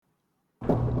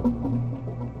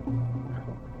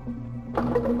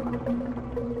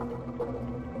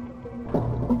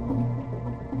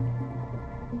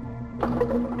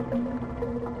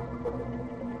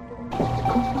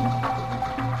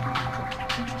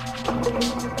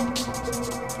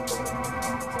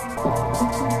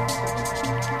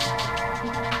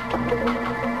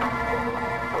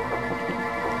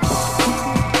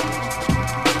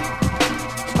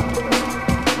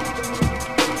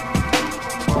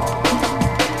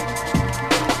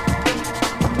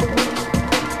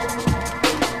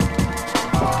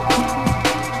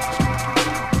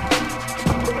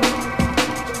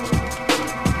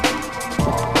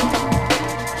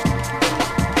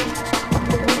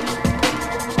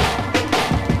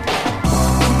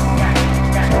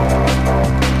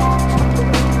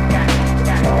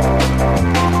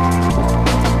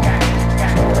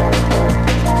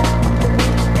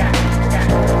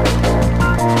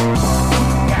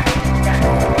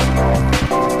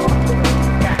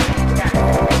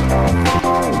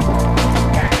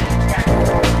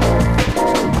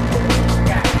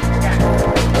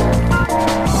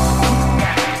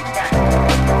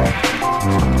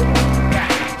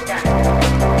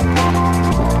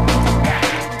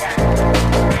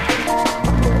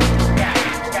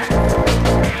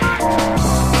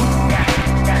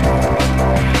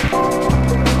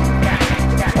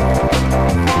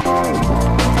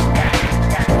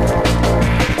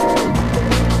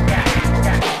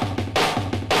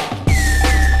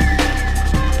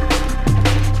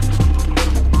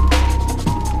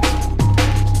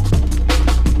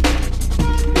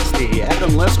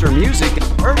Music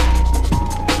Network.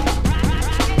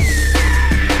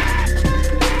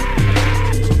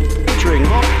 Featuring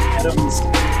all Adam's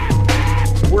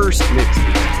worst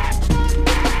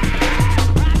mixes.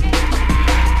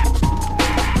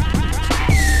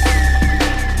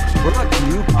 Brought to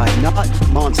you by Not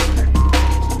Monster.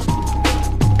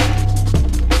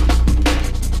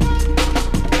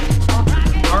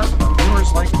 Our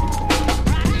viewers like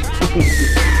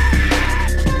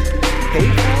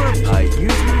Paid for by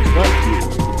users like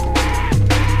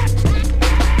you.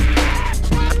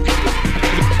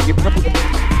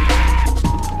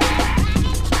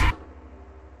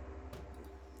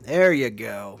 There you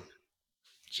go.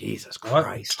 Jesus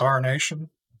Christ. Tarnation.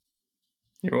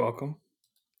 You're welcome.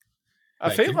 I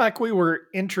Thank feel you. like we were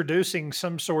introducing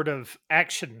some sort of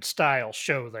action style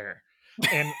show there.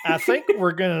 And I think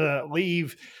we're going to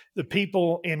leave the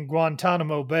people in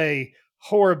Guantanamo Bay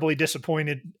horribly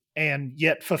disappointed and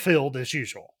yet fulfilled as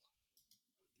usual.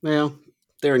 Well,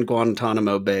 they're in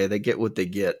Guantanamo Bay. They get what they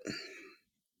get.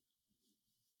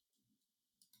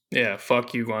 Yeah,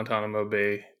 fuck you, Guantanamo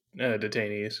Bay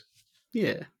detainees.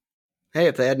 Yeah. Hey,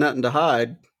 if they had nothing to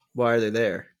hide, why are they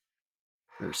there?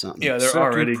 Or something. Yeah, they're Except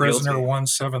already you're prisoner guilty.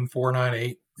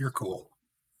 17498. You're cool.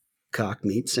 Cock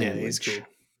meat Yeah, sandwich. he's cool.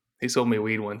 He sold me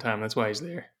weed one time. That's why he's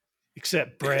there.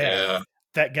 Except Brad. Yeah.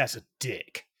 That guy's a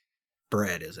dick.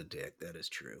 Brad is a dick. That is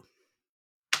true.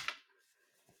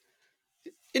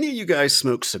 Any of you guys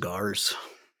smoke cigars?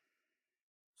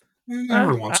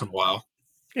 Every once in a while.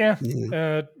 Yeah.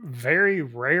 Yeah. Very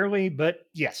rarely, but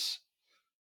yes.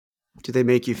 Do they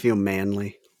make you feel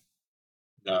manly?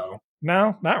 No.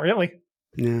 No, not really.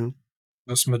 No.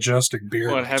 This majestic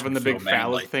beard. What, makes having me the big feel manly.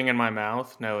 phallic thing in my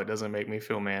mouth? No, it doesn't make me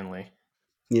feel manly.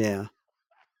 Yeah.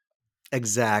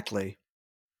 Exactly.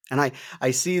 And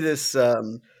I see this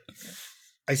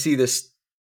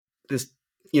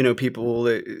people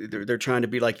they're trying to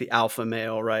be like the alpha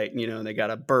male, right? And they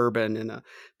got a bourbon and a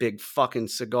big fucking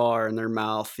cigar in their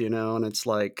mouth, and it's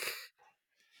like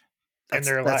And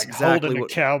they're that's like exactly holding a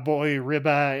cowboy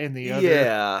ribeye in the other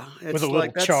yeah, with it's a little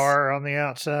like that's char on the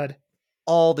outside.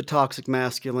 all the toxic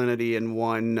masculinity in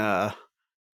one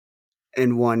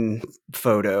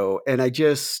photo. And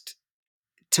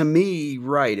to me,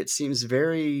 right, it seems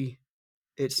very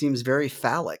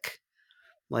phallic.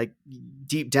 Like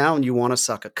deep down, you want to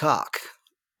suck a cock,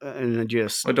 and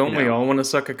Well, don't we all want to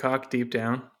suck a cock deep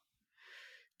down?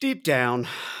 deep down?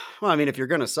 Well, I mean, if you're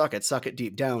gonna suck it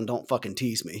deep down. Don't fucking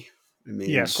tease me. I mean,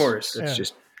 Yes, of course. that's Yeah.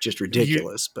 just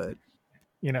ridiculous. But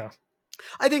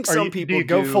I think Are some you, people do you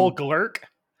go full glurk?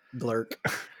 glurk.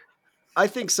 I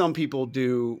think some people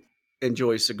do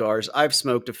enjoy cigars. I've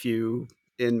smoked a few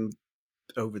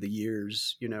over the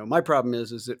years. My problem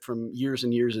is that from years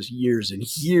and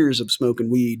years of smoking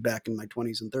weed back in my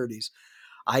 20s and 30s,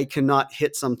 I cannot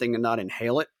hit something and not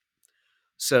inhale it.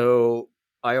 So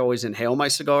I always inhale my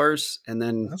cigars, and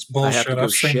then That's I have to bullshit. go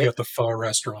I've seen you shit. at the pho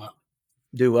restaurant.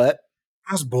 Do what?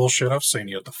 That's bullshit. I've seen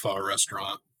you at the pho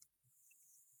restaurant.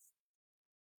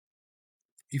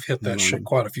 You've hit that shit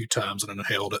quite a few times and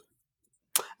inhaled it.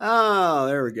 Oh,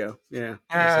 there we go. Yeah.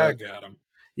 I got him.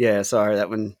 Yeah, sorry, that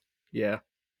one. Yeah.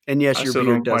 And yes, I your still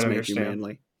beard don't does quite make you understand.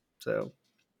 manly. So,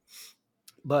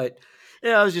 but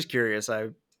yeah, I was just curious. I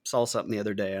saw something the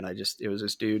other day and it was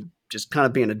this dude just kind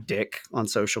of being a dick on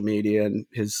social media, and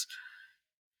his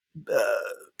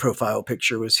profile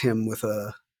picture was him with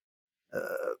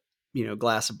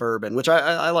glass of bourbon, which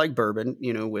I like bourbon,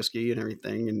 whiskey and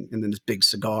everything. And then this big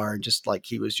cigar, and just like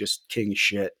he was just king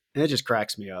shit. And it just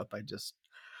cracks me up. If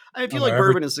I you know like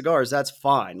bourbon and cigars, that's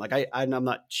fine. Like I'm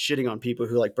not shitting on people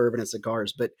who like bourbon and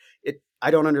cigars, but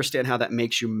I don't understand how that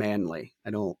makes you manly. I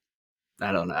don't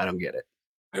get it.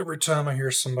 every time I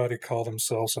hear somebody call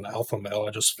themselves an alpha male,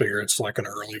 I just figure it's like an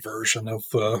early version of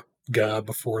the guy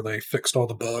before they fixed all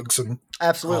the bugs and all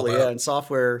Absolutely, yeah. that. And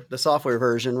the software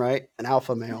version, right? An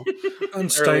alpha male. Early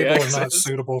Unstable and not access.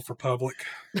 suitable for public.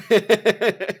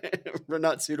 We're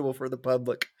not suitable for the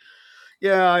public.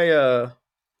 Yeah,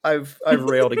 I've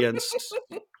railed against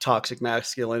toxic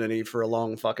masculinity for a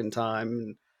long fucking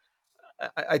time.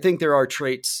 I think there are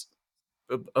traits.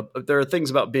 There are things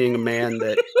about being a man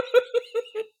that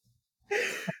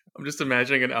I'm just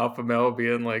imagining an alpha male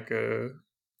being like a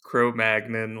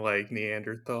Cro-Magnon, like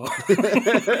Neanderthal.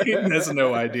 He has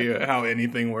no idea how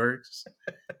anything works.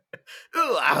 the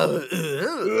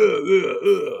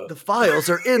files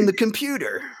are in the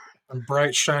computer And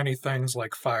bright, shiny things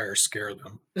like fire scare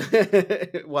them.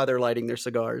 while they're lighting their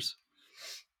cigars.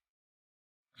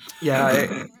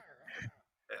 Yeah,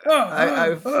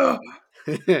 I've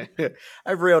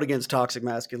I've railed against toxic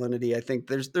masculinity. I think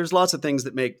there's lots of things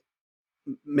that make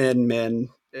men,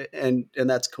 and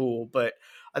that's cool. But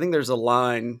I think there's a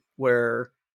line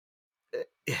where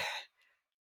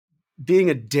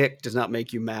being a dick does not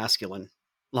make you masculine.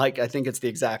 Like, I think it's the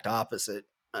exact opposite.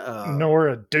 Nor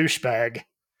a douchebag.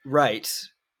 Right.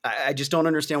 I just don't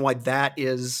understand why that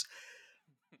is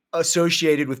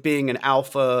associated with being an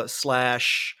alpha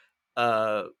slash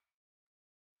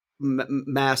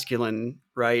masculine,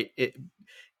 right?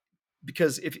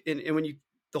 Because if and when you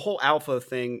the whole alpha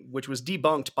thing, which was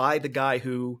debunked by the guy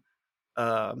who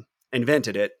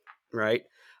invented it, right?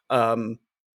 Um,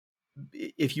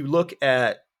 if you look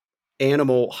at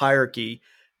animal hierarchy,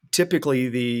 typically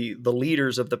the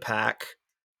leaders of the pack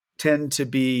tend to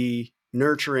be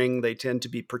nurturing. They tend to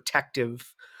be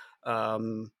protective.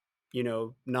 Not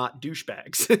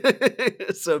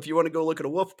douchebags. So if you want to go look at a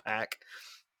wolf pack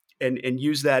and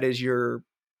use that as your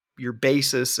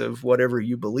basis of whatever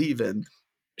you believe in,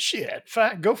 Shit,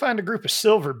 go find a group of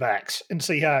silverbacks and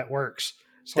see how it works.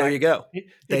 It's there like you go. he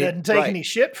doesn't take any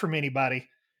shit from anybody,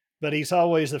 but he's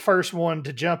always the first one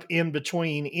to jump in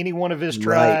between any one of his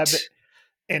tribe Right.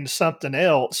 and something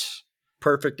else.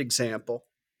 Perfect example.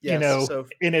 Yes. So,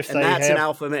 and if and they that's an have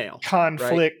alpha male,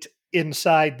 conflict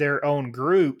inside their own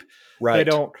group, right? They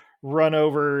don't run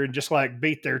over and just like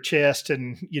beat their chest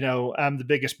and, I'm the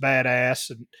biggest badass.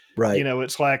 And, right.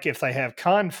 It's like if they have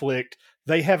conflict,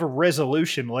 they have a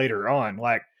resolution later on.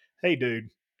 Like, hey,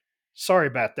 dude, sorry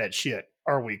about that shit.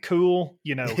 Are we cool?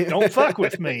 Don't fuck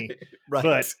with me, right.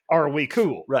 But are we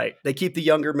cool? Right. They keep the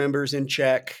younger members in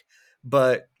check,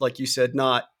 but like you said,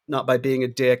 not by being a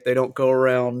dick. They don't go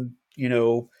around,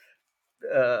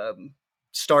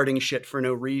 starting shit for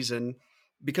no reason.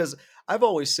 Because I've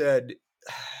always said,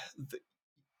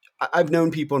 I've known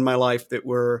people in my life that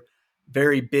were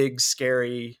very big,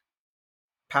 scary,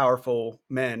 powerful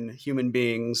men, human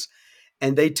beings,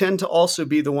 and they tend to also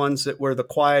be the ones that were the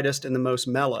quietest and the most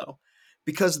mellow,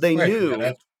 because they knew.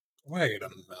 Wait a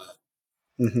minute.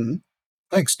 Mm-hmm.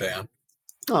 Thanks, Dan.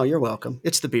 Oh, you're welcome.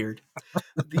 It's the beard.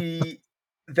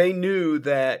 They knew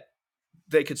that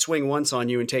they could swing once on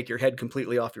you and take your head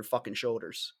completely off your fucking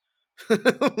shoulders.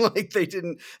 Like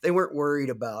they weren't worried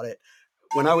about it.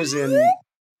 When I was in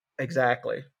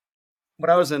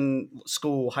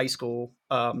school, high school,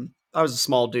 I was a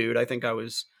small dude. I think I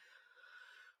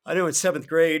know in seventh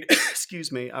grade,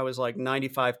 excuse me, I was like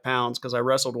 95 pounds because I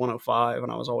wrestled 105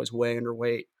 and I was always way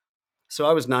underweight. So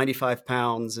I was 95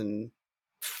 pounds and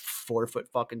 4 foot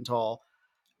fucking tall.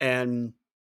 And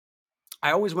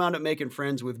I always wound up making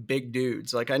friends with big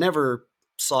dudes. Like, I never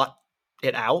sought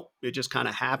it out. It just kind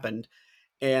of happened.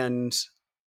 And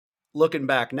looking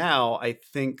back now, I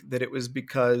think that it was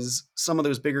because some of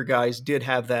those bigger guys did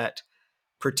have that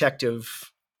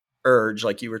protective urge,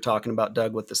 like you were talking about,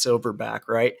 Doug, with the silverback,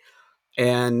 right?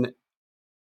 And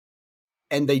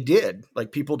they did.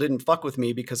 Like, people didn't fuck with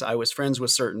me because I was friends with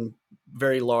certain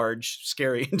very large,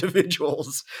 scary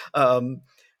individuals.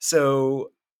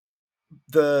 So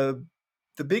the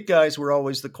big guys were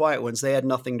always the quiet ones. They had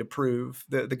nothing to prove.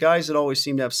 The guys that always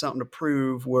seemed to have something to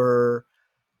prove were,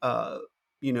 the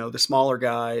smaller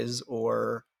guys,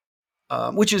 or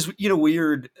which is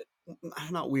weird.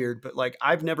 Not weird, but like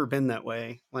I've never been that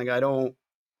way. Like I don't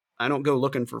go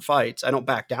looking for fights. I don't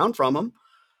back down from them,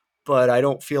 but I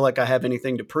don't feel like I have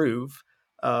anything to prove.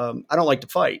 I don't like to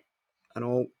fight. I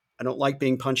don't. I don't like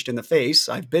being punched in the face.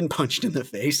 I've been punched in the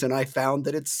face, and I found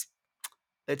that it's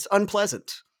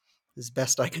unpleasant. As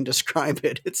best I can describe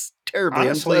it, it's terribly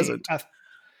Honestly, unpleasant.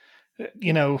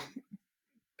 you know,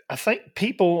 I think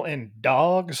people and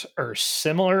dogs are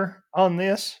similar on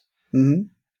this, Mm-hmm.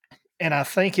 and I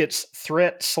think it's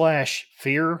threat slash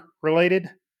fear related.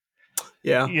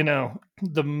 Yeah.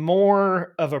 The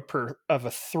more of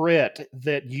a threat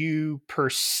that you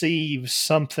perceive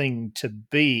something to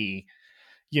be,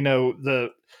 the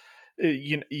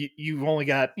you've only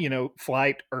got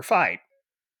flight or fight,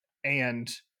 and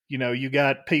you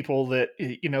got people that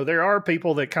there are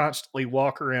people that constantly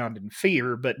walk around in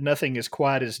fear, but nothing is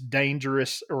quite as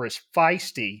dangerous or as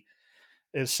feisty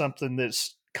as something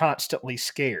that's constantly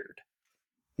scared.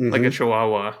 Like a Mm-hmm.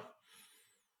 chihuahua.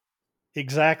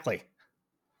 Exactly.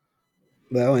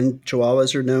 Well, and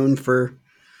Chihuahuas are known for,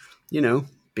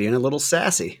 being a little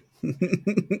sassy.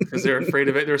 Because they're afraid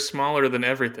of it. They're smaller than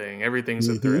everything. Everything's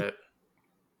a Mm-hmm. threat.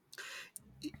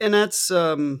 And that's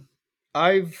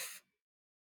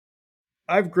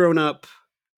I've grown up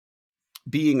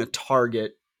being a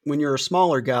target. When you're a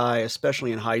smaller guy,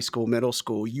 especially in high school, middle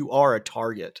school, you are a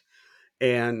target.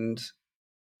 And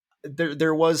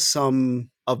there was some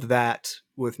of that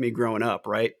with me growing up,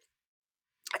 right?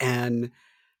 And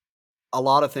a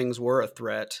lot of things were a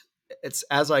threat. It's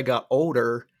as I got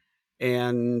older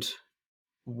and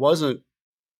wasn't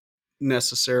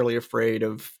necessarily afraid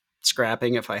of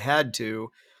scrapping if I had to,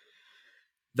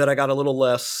 that I got a little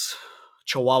less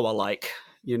Chihuahua like,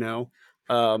 you know.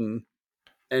 Um,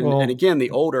 and Well, again,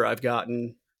 the older I've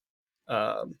gotten,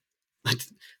 um, I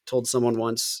told someone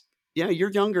once, yeah,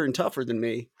 you're younger and tougher than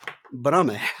me, but I'm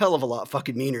a hell of a lot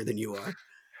fucking meaner than you are.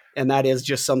 And that is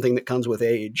just something that comes with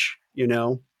age, you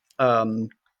know? Um,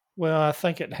 I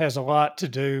think it has a lot to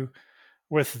do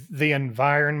with the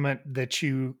environment that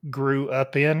you grew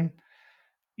up in.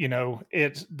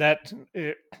 It's that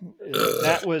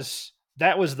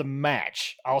was the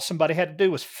match. All somebody had to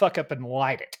do was fuck up and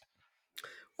light it.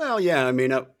 well, yeah, I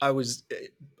mean,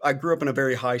 I grew up in a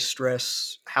very high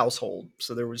stress household.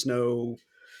 So there was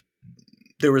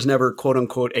never quote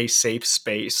unquote a safe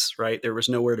space, right? There was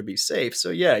nowhere to be safe. So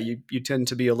yeah, you tend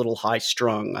to be a little high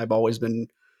strung. I've always been,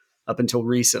 up until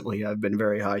recently, I've been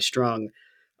very high strung.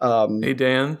 Hey, Um,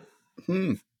 Dan.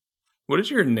 hmm, What is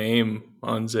your name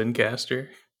on Zencaster?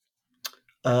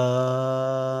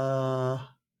 uh,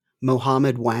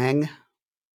 Mohammed Wang.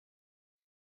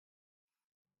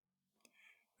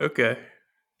 Okay.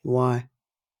 Why?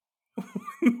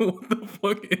 What the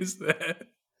fuck is that?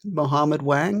 Mohammed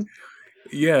Wang?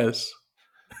 Yes.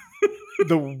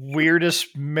 The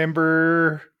weirdest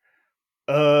member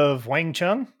of Wang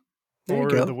Chung There you or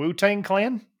the go. Wu Tang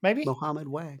Clan, maybe. Mohammed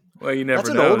Wang. Well, you That's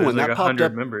never an know. old There's one like that popped 100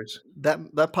 up. members.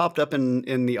 That popped up in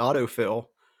the autofill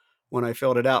when I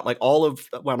filled it out. Like all of,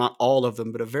 well, not all of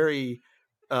them, but a very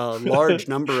large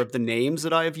number of the names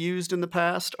that I have used in the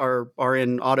past are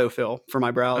in autofill for my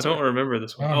I don't browser. remember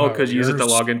this one. Oh Oh, no, because you use it to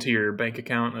yours. log into your bank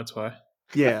account. That's why.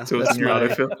 Yeah, So it's in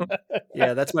that's your my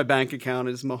autofill. that's my bank account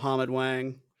is Mohammed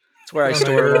Wang. It's where I Oh no,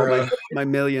 store all your my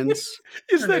millions.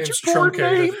 Is your that your name's porn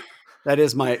truncated. name? That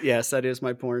is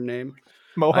my porn name. I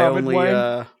Mohammed only Wang.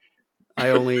 I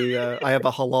have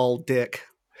a halal dick.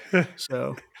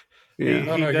 So he yeah.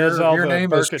 Oh he no, does your all your the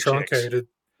name is burqa chicks. truncated.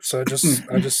 So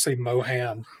I just see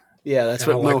Mohan, Yeah, that's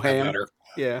and I what like that Moham. better.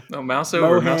 Yeah. No, mouse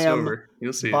over. Mouse Moham, over.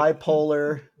 You'll see it.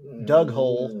 bipolar, Doug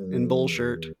Hole in bull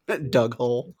shirt. Doug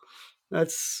Hole.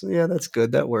 That's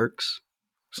good. That works.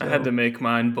 I had to So make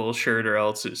mine bullshit, or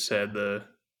else it said the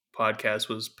podcast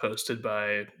was posted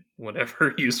by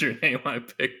whatever username I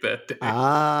picked that day.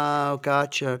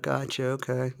 gotcha.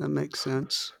 Okay, that makes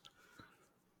sense.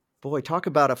 Boy, talk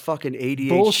about a fucking ADHD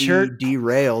Bullshit.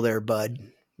 derail there, bud.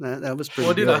 That was pretty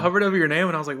Well, dude, I good. hovered over your name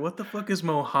and I was like, "What the fuck is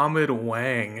Mohammed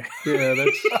Wang?" Yeah,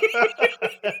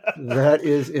 that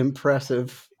is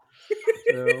impressive.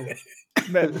 So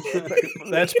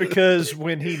That's because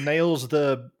when he nails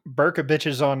the burqa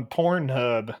bitches on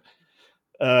Pornhub,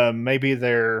 maybe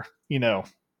they're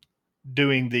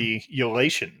doing the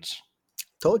ulations.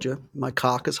 told you, my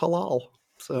cock is halal.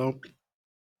 So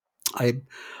I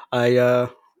I uh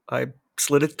I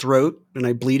slit its throat and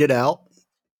I bleed it out.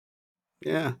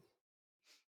 Yeah.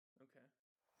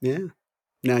 Yeah.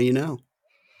 Now you know.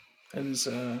 That is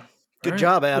all Good right.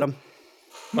 job, Cool. Adam.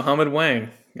 Mohammed Wang.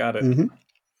 Got it. Mm-hmm.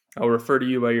 I'll refer to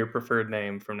you by your preferred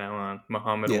name from now on.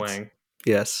 Mohammed Yes. Wang.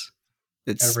 Yes.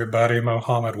 It's Everybody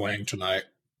Mohammed Wang tonight.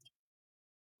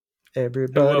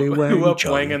 Everybody who wang up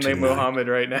jolly wanging they tonight. Mohammed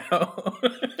right now?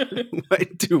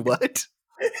 Wait, do what?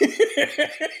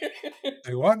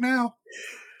 Do what now?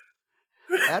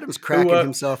 Adam's who cracking up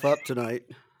himself up tonight.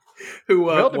 who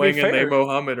Well, up to be wanging they fair,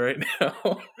 Mohammed right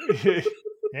now?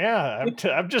 yeah,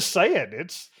 I'm just saying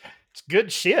it's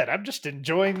good shit. I'm just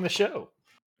enjoying the show.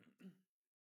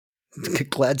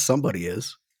 Glad somebody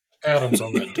is. Adam's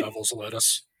on that devil's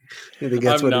lettuce. You think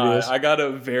that's I'm what it not. is? I got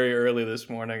up very early this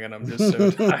morning and I'm just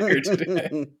so tired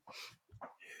today.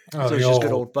 Oh, So the it's just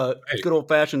old, good old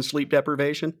fashioned sleep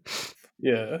deprivation.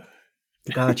 Yeah.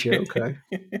 Gotcha. Okay.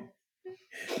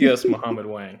 Yes, Muhammad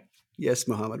Wang. Yes,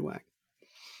 Muhammad Wang.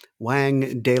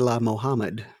 Wang de la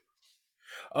Mohammed.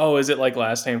 Oh, is it like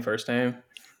last name, first name?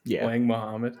 Yeah. Wang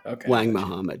Muhammad. Okay. Wang Gotcha.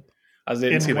 Muhammad. I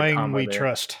didn't see In the Wang comma we there.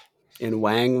 trust. In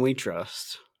Wang we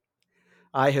trust.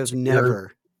 I have You're-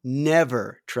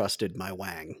 never trusted my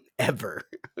Wang. Ever.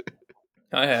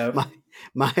 I have.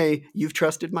 You've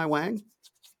trusted my Wang?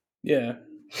 Yeah.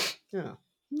 Yeah.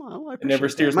 Well, I It never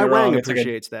appreciate steers that. My me Wang wrong.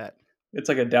 appreciates that. It's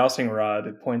like a dowsing rod.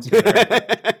 It points me in the right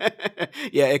direction.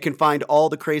 Yeah, it can find all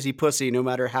the crazy pussy no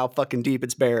matter how fucking deep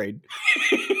it's buried.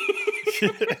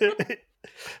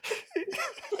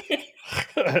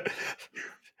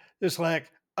 It's like,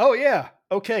 oh yeah,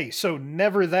 okay, so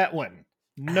never that one.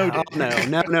 Noted. Oh, no.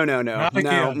 Not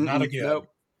again. Not again. Nope.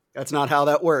 That's not how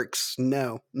that works.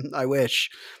 No, I wish,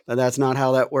 but that's not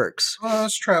how that works. Well,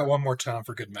 let's try it one more time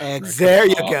for good measure. There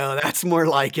you go. That's more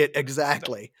like it.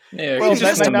 Exactly. Yeah, Well, It's that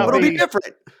just may a not little bit be-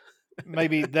 different.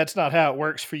 Maybe that's not how it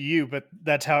works for you, but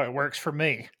that's how it works for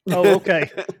me. Oh,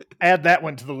 okay. Add that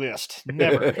one to the list.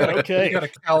 Never. You Okay. got to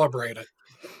calibrate it.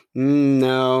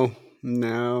 No,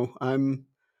 I'm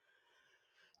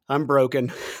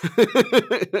broken.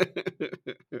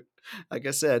 Like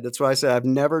I said, that's why I said I've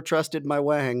never trusted my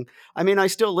Wang. I mean, I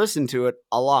still listen to it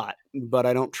a lot, but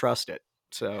I don't trust it.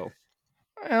 So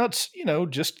Well, it's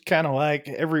just kind of like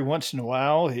every once in a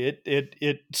while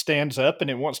it stands up and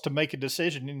it wants to make a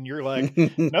decision, and you're like,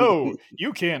 no,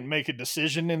 you can't make a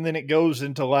decision, and then it goes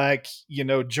into like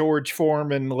George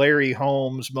Foreman, Larry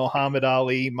Holmes, Muhammad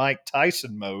Ali, Mike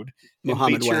Tyson mode and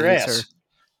Muhammad beats your Wang, ass. sir.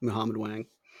 Muhammad Wang.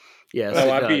 Yes, Oh,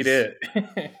 it I does. beat it.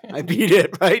 I beat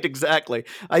it, right? Exactly.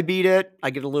 I beat it. I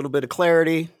get a little bit of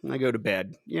clarity, and I go to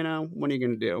bed. What are you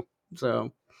going to do?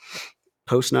 So,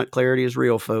 post nut clarity is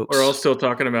real, folks. We're all still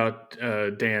talking about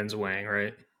Dan's Wang,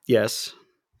 right? Yes.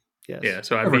 Yeah.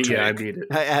 So I Overtake. beat it.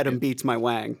 Adam beats my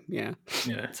Wang. Yeah.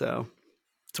 Yeah. So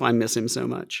that's why I miss him so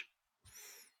much.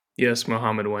 Yes,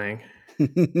 Muhammad Wang.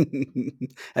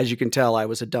 As you can tell, I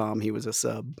was a dom. He was a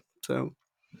sub. So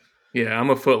Yeah, I'm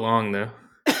a foot long though.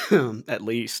 at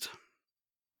least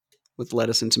with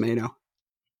lettuce and tomato.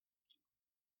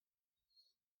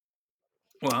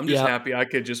 Well, I'm just Yeah. happy I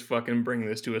could just fucking bring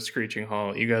this to a screeching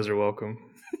halt. You guys are welcome.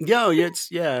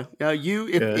 You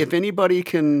if anybody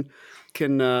can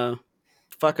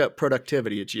fuck up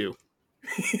productivity, it's you.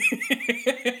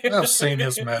 I've seen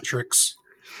his metrics.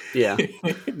 Yeah.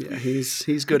 Yeah,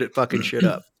 he's good at fucking shit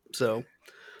up. So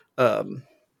don't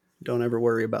ever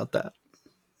worry about that.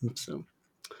 So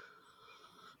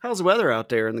how's the weather out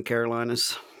there in the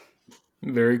Carolinas?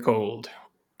 Very cold.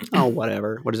 Oh,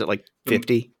 whatever. What is it, like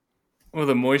 50? Well,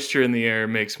 the moisture in the air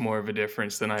makes more of a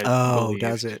difference than I believed.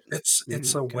 Does it?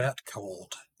 It's a wet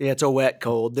cold. Yeah, it's a wet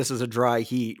cold. This is a dry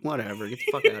heat. Whatever. Get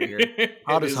the fuck out of here.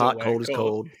 Hot It is is a hot, wet cold is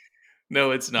cold.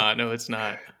 No, it's not. No, it's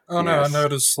not. Oh no, Yes. I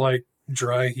noticed like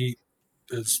dry heat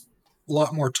is a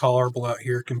lot more tolerable out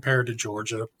here compared to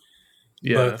Georgia.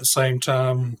 Yeah. But at the same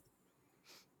time,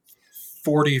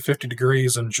 40, 50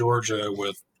 degrees in Georgia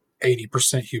with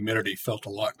 80% humidity felt a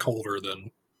lot colder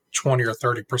than 20 or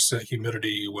 30%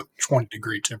 humidity with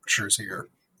 20-degree temperatures here.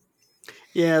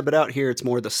 Yeah, but out here it's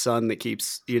more the sun that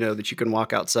keeps, that you can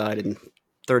walk outside in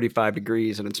 35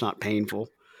 degrees and it's not painful.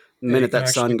 The Yeah, minute you can that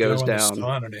sun actually goes go in the down.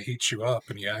 sun and it heats you up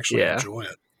and you actually Yeah. enjoy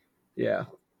it. Yeah.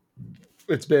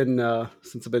 It's been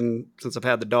since I've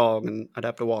had the dog, and I'd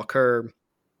have to walk her.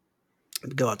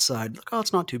 I'd go outside, like, oh,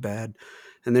 it's not too bad.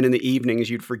 And then in the evenings,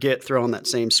 you'd forget, throw on that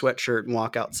same sweatshirt and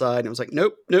walk outside. And it was like,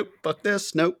 nope, fuck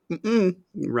this, nope,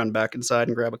 run back inside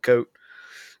and grab a coat.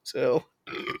 So,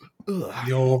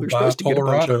 The old we were supposed to get a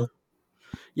bunch Bipolarado. of.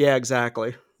 Yeah,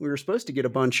 exactly. We were supposed to get a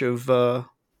bunch of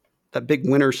that big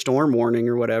winter storm warning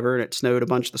or whatever, and it snowed a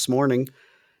bunch this morning,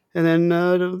 and then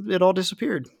it all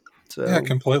disappeared. So Yeah,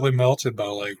 completely melted by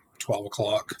like 12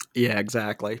 o'clock. yeah,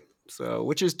 exactly. So,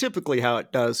 which is typically how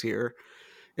it does here.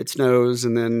 It snows,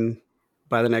 and then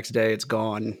by the next day, it's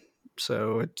gone.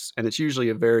 So it's usually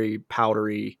a very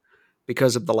powdery,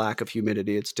 because of the lack of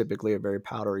humidity. It's typically a very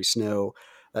powdery snow.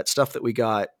 That stuff that we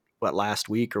got last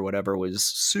week or whatever was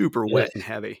super wet and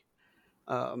heavy.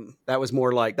 That was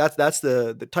more like that's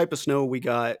the type of snow we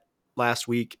got last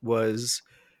week was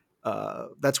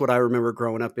that's what I remember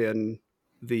growing up in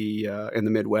the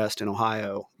Midwest in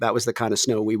Ohio. That was the kind of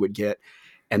snow we would get,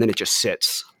 and then it just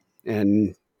sits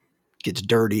and gets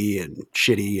dirty and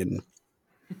shitty and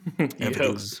Yep.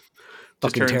 everything's Just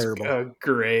fucking turns terrible.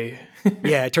 gray.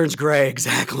 Yeah, it turns gray.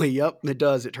 Exactly. Yep, it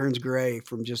does. It turns gray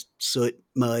from just soot,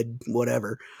 mud,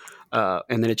 whatever,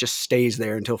 and then it just stays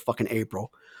there until fucking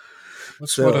April.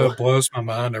 That's what So blows my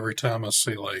mind every time I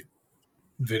see like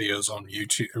videos on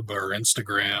YouTube or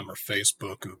Instagram or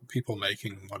Facebook of people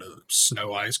making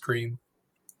snow ice cream.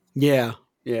 yeah,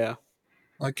 yeah.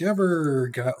 Like, you ever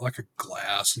got like a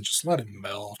glass and just let it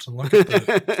melt and look at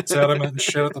the sediment and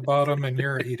shit at the bottom, and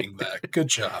you're eating that? Good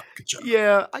job, good job.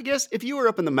 Yeah, I guess if you were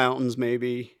up in the mountains,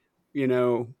 maybe,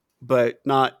 but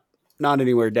not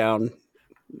anywhere down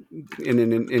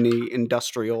in any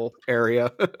industrial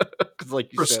area, because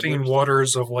like you said, Pristine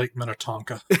waters of Lake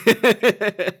Minnetonka.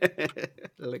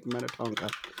 Lake Minnetonka,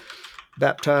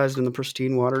 baptized in the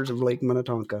pristine waters of Lake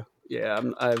Minnetonka. Yeah,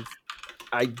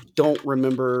 I don't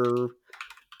remember.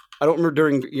 I don't remember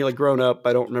during like growing up.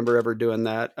 I don't remember ever doing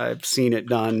that. I've seen it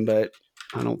done, but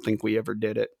I don't think we ever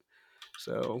did it.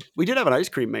 So we did have an ice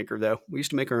cream maker, though. We used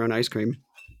to make our own ice cream.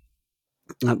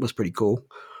 That was pretty cool.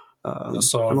 I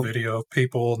saw a video of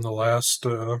people in the last,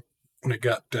 when it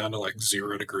got down to like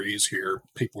 0 degrees here,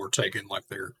 people were taking like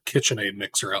their KitchenAid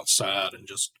mixer outside and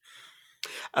just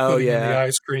putting in the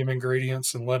ice cream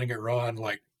ingredients and letting it run.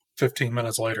 Like 15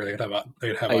 minutes later, they'd have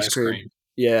ice cream.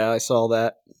 Yeah, I saw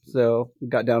that. So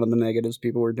got down in the negatives.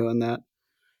 People were doing that.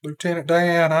 Lieutenant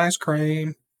Dan, ice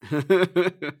cream.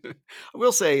 I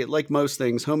will say, like most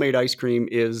things, homemade ice cream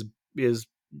is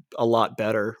a lot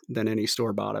better than any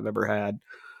store bought I've ever had.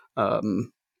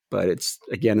 But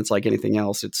it's like anything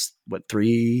else. It's what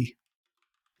three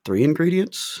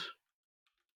ingredients?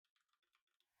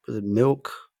 Was it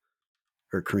milk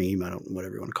or cream? I don't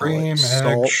whatever you want to call Cream, it.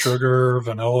 egg, sugar,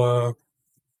 vanilla.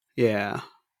 Yeah,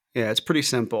 it's pretty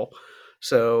simple.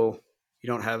 So you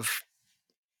don't have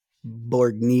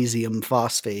magnesium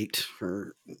phosphate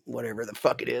or whatever the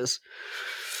fuck it is.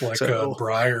 Like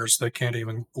Breyers, they can't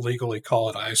even legally call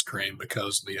it ice cream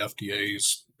because the FDA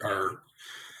or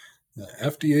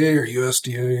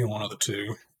USDA, one of the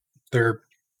two, their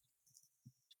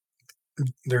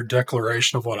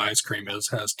declaration of what ice cream is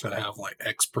has to have like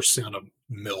X% of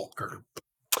milk or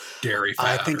dairy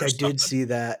fat. I think I did see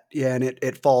that. Yeah, and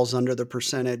it falls under the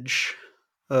percentage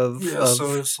of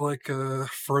so it's like a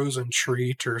frozen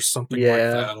treat or something like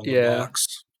that on the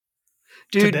box.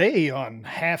 Dude. Today on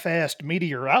Half-Assed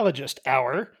Meteorologist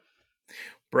Hour,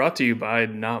 brought to you by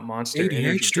Not Monster ADHD.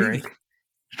 Energy Drink.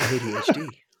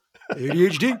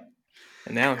 ADHD.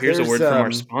 And now here's a word from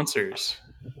our sponsors.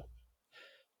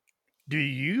 Do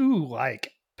you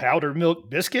like powder milk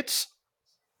biscuits?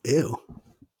 Ew.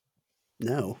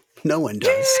 No one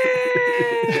does.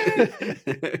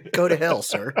 Go to hell,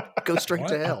 sir. Go straight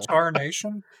to hell.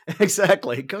 Tarnation?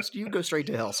 Exactly. You go straight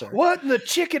to hell, sir. What in the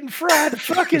chicken fried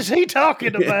fuck is he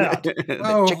talking about?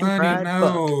 Oh, honey,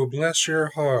 no. Fuck. Bless your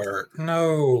heart.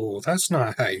 No, that's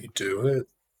not how you do it.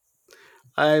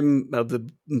 I'm of the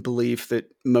belief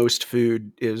that most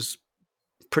food is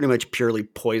pretty much purely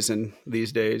poison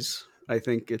these days. I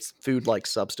think it's food-like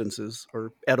substances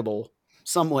or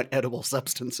somewhat edible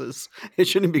substances. It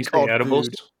shouldn't be called edibles.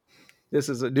 Food. This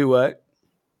is do what?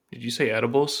 Did you say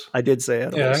edibles? I did say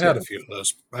edibles. Yeah, I had a few of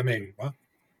those. I mean, what?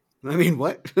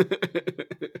 I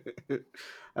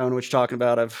don't know what you're talking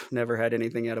about. I've never had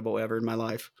anything edible ever in my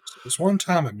life. There's one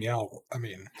time at Meow. I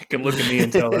mean, you can look at me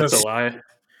and tell that's a lie.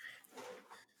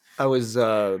 I was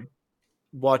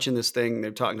watching this thing.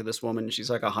 They're talking to this woman. She's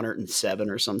like 107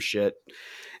 or some shit.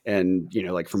 And,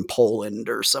 like from Poland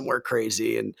or somewhere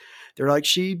crazy. And they're like,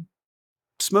 she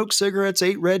smoked cigarettes,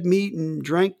 ate red meat, and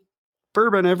drank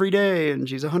bourbon every day. And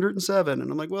she's 107.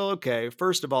 And I'm like, well, okay.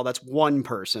 First of all, that's one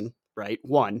person, right?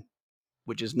 One,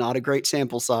 which is not a great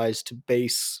sample size to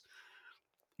base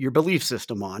your belief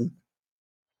system on.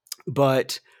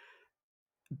 But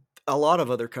a lot of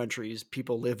other countries,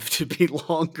 people live to be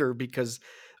longer because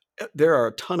there are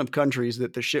a ton of countries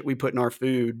that the shit we put in our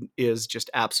food is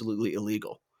just absolutely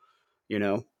illegal.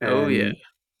 And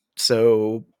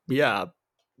so, yeah,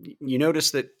 you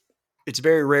notice that it's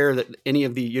very rare that any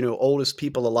of the, oldest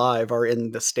people alive are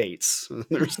in the States.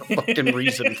 There's a fucking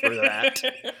reason for that.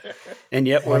 And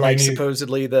yet we're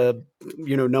supposedly the,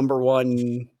 number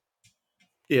one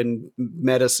in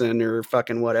medicine or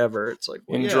fucking whatever. It's like,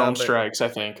 well, in drone strikes, I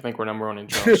think we're number one in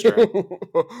drone strike.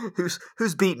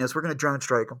 Who's beating us? We're going to drone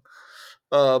strike them.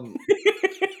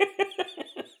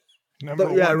 Number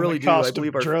one, I really do. I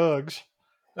believe our drugs.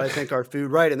 I think our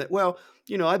food, right? And that, well,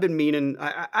 I've been meaning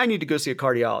I need to go see a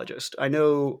cardiologist. I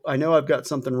know I've got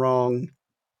something wrong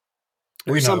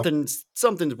or We know.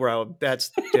 something's wrong.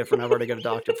 That's different. I've already got a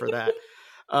doctor for that.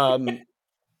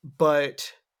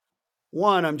 But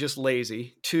one, I'm just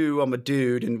lazy. Two, I'm a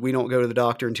dude and we don't go to the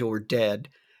doctor until we're dead.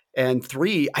 And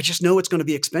three, I just know it's going to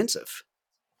be expensive.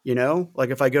 Like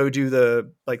if I go do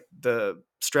the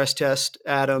stress test,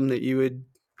 Adam, that you would,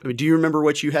 I mean, do you remember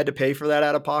what you had to pay for that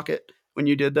out of pocket when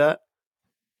you did that?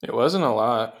 It wasn't a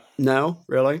lot. No,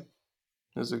 really? It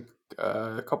was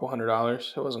a couple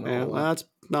 $100. It wasn't a Yeah, whole well, lot. that's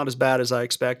not as bad as I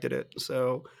expected it.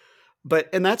 So,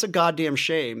 and that's a goddamn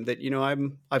shame that,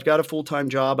 I've got a full-time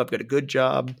job. I've got a good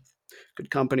job, good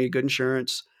company, good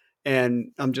insurance.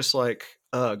 And I'm just like,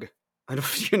 ugh, I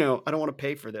don't, I don't want to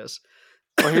pay for this.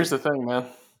 Well, here's the thing, man.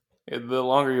 The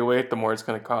longer you wait, the more it's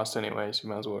going to cost anyways. You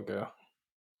might as well go.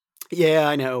 Yeah,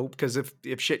 I know. Because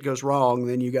if shit goes wrong,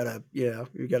 then you gotta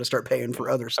start paying for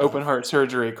other stuff. Open heart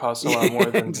surgery costs a lot more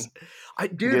than I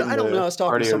getting don't know. I the was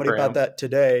talking to somebody about cardiogram. that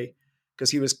today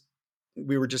because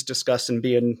we were just discussing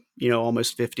being,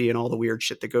 almost 50 and all the weird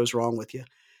shit that goes wrong with you.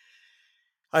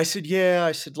 I said,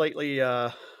 yeah, lately,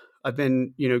 I've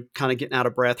been, kind of getting out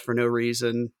of breath for no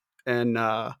reason. And,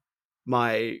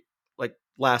 like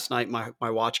last night, my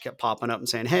watch kept popping up and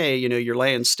saying, hey, you're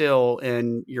laying still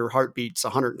and your heartbeat's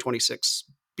 126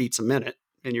 beats a minute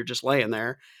and you're just laying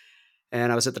there.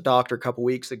 And I was at the doctor a couple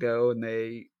weeks ago and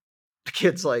the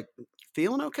kid's like,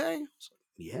 feeling okay? I was like,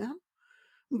 yeah.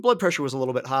 Blood pressure was a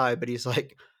little bit high, but he's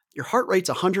like, your heart rate's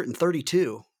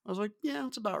 132. I was like, yeah,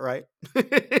 that's about right.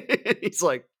 He's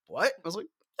like, what? I was like,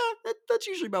 yeah, that's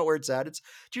usually about where it's at. It's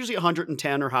usually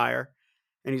 110 or higher.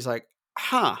 And he's like,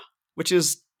 huh, which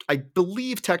is, I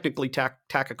believe, technically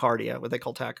tachycardia, what they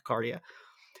call tachycardia.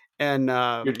 And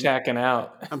You're tacking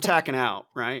out. I'm tacking out,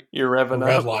 right? You're revving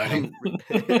up. Redlining.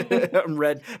 I'm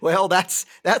red. Well, that's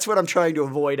what I'm trying to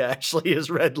avoid. Actually, is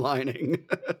redlining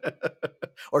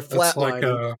or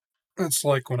flatlining. It's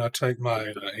like when I take my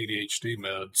ADHD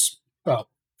meds. About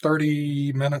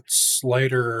 30 minutes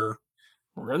later,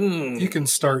 you can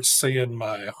start seeing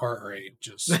my heart rate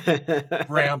just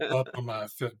ramp up on my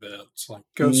Fitbit. It's like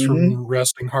goes from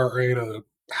resting heart rate of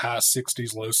high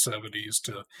 60s, low 70s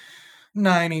to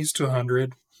 90s to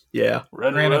 100. Yeah.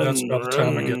 Granted, that's about the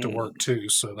time I get to work too,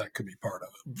 so that could be part of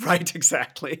it. Right,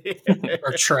 exactly.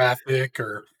 Or traffic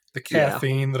or the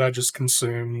caffeine that I just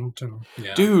consumed. And,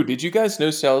 Dude, did you guys know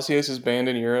Celsius is banned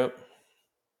in Europe?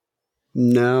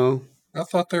 No. I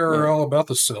thought they were all about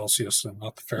the Celsius and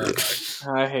not the Fahrenheit.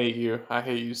 I hate you. I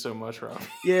hate you so much, Rob.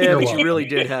 Yeah, but you really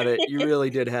did have it. You really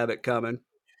did have it coming.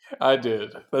 I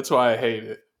did. That's why I hate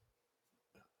it.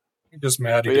 I'm just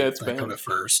mad he didn't think of it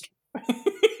first.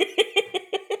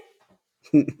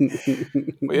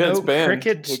 It's banned.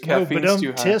 Crickets, no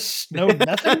badum-tis, no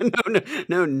nothing?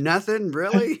 no, nothing,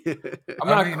 really? I'm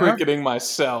not cricketing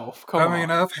myself. Come on. I mean,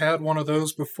 I've had one of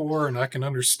those before, and I can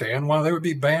understand why they would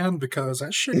be banned, because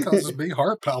that shit causes me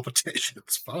heart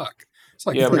palpitations. Fuck. It's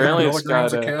like 3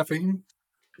 milligrams of caffeine.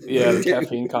 Yeah, the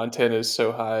caffeine content is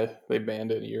so high, they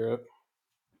banned it in Europe.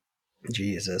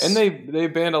 Jesus. And they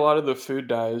banned a lot of the food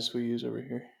dyes we use over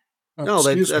here. Oh,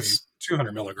 excuse me,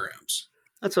 200 milligrams.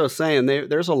 That's what I was saying.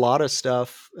 There's a lot of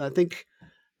stuff. I think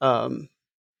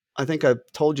I've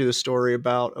told you the story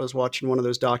about, I was watching one of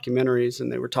those documentaries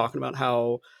and they were talking about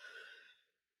how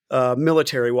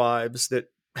military wives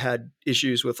that had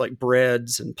issues with like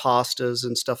breads and pastas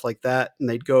and stuff like that. And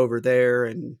they'd go over there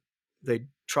and they'd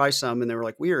try some and they were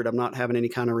like, weird, I'm not having any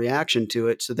kind of reaction to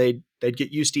it. So they'd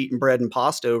get used to eating bread and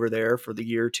pasta over there for the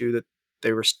year or two that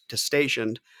they were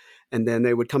stationed. And then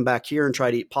they would come back here and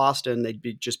try to eat pasta and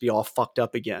they'd just be all fucked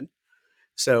up again.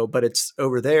 So, but it's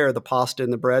over there, the pasta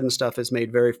and the bread and stuff is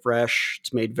made very fresh.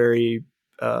 It's made very,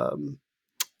 what's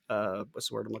the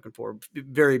word I'm looking for?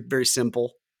 Very, very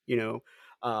simple,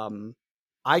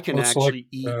 I can actually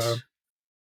eat.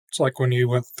 It's like when you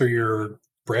went through your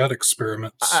bread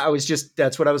experiments.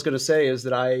 That's what I was going to say, is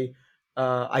that I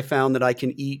found that I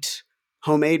can eat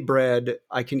homemade bread.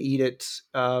 I can eat it,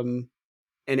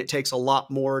 and it takes a lot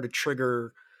more to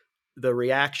trigger the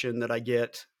reaction that I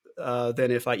get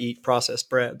than if I eat processed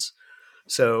breads.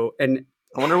 So, and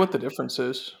I wonder what the difference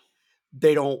is.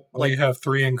 They don't you have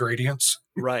 3 ingredients,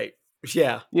 right?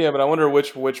 Yeah, yeah, but I wonder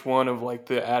which one of like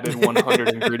the added 100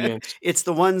 ingredients. It's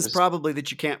the ones probably that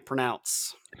you can't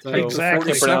pronounce. So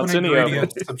exactly. 7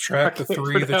 ingredients. Subtract the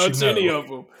 3 that you know. Any of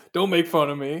them. Don't make fun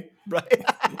of me.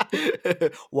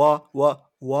 Right?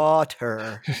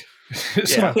 Water.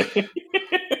 Yeah.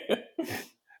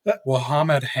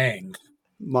 Muhammad Hang.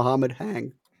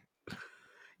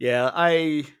 Yeah,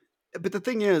 but the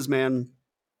thing is, man,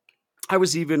 I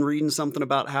was even reading something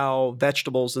about how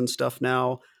vegetables and stuff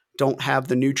now don't have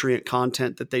the nutrient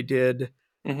content that they did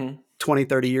Mm-hmm. 20,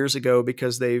 30 years ago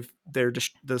because they're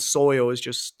just, the soil is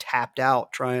just tapped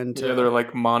out trying Yeah, they're to,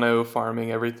 like mono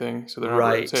farming everything, so they're not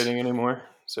right. rotating anymore.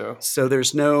 So So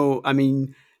there's no, I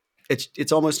mean,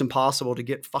 it's almost impossible to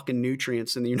get fucking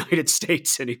nutrients in the United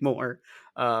States anymore.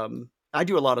 I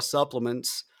do a lot of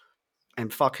supplements,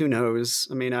 and fuck, who knows?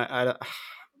 I mean, I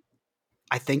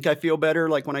think I feel better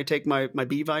like when I take my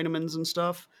B vitamins and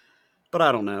stuff, but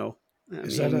I don't know. I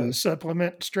Is that a mean,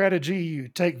 supplement strategy? You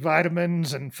take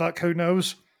vitamins and fuck who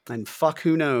knows? and fuck,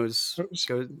 who knows?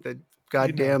 Go the You know,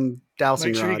 goddamn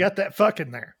dowsing make sure you rod. got that fuck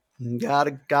in there.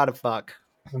 Gotta fuck.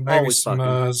 And maybe Always some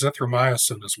fucking.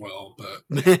 azithromycin as well.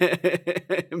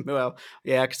 But Well,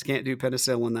 yeah, because I can't do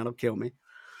penicillin. That'll kill me.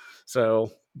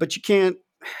 So, but you can't.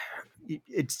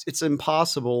 It's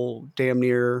impossible, damn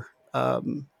near.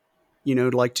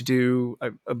 Like to do.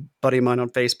 A buddy of mine on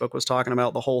Facebook was talking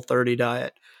about the Whole 30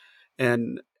 diet,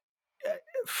 and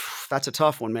that's a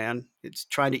tough one, man. It's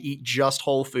trying to eat just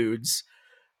whole foods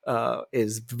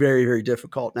is very, very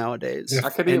difficult nowadays. I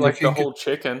if could eat And if like the you get whole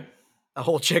chicken. a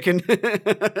whole chicken.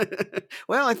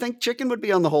 Well, I think chicken would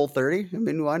be on the Whole 30. I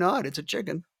mean, why not? It's a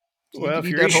chicken. So you Well, could if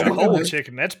eat you're that eating a whole chicken whole is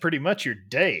chicken, that's pretty much your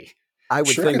day. I would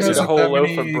chicken think Eat a so. isn't whole that loaf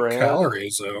of many bread.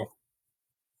 calories though.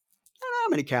 How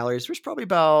many calories? There's probably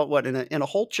about what in a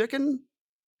whole chicken?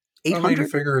 Eight I mean, you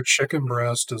hundred. figure a chicken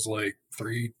breast is like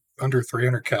under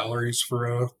 300 calories for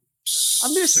a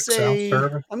I'm gonna 6 ounce say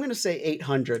serving. I'm gonna say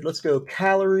 800. Let's go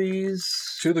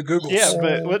calories. To the Yeah, Googles.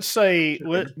 but Whole let's say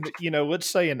chicken. let's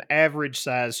say an average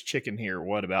size chicken here.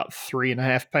 What about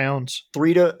 3.5 pounds?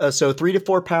 3 to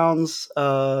 4 pounds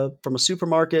from a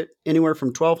supermarket, anywhere from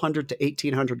 1,200 to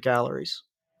 1,800 calories.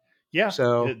 Yeah,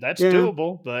 So that's yeah,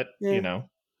 doable. But yeah,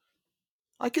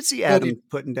 I could see But you Adam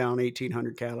putting down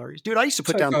 1,800 calories. Dude, I used to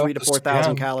put take down off three to the four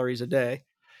thousand skin. calories a day.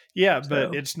 yeah,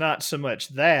 but So it's not so much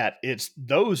that. It's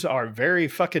those are very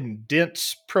fucking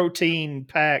dense, protein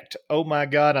packed. Oh my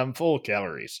god, I'm full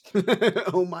calories.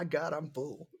 oh my god, I'm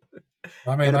full.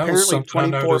 I mean, And that was apparently something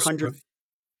I noticed 2,400. with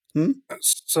Hmm?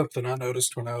 that's something I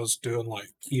noticed when I was doing like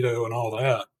keto and all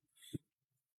that.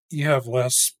 You have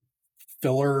less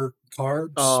filler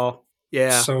carbs, Oh,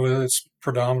 yeah. so it's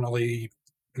predominantly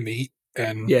meat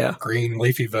and Yeah. green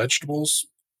leafy vegetables.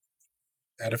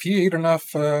 And if you eat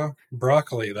enough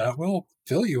broccoli, that will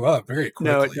fill you up very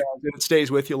No, it quickly. does. It stays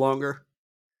with you longer.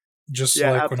 Just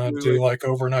Yeah, like when I absolutely. do like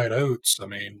overnight oats, I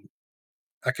mean,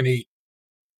 I can eat.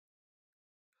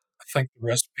 I think the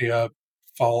recipe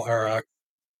I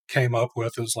came up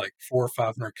with is like 400 or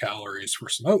 500 calories for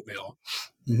some oatmeal.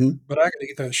 Hmm. But I could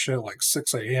eat that shit at like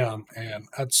 6 a.m. and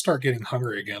I'd start getting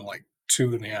hungry again like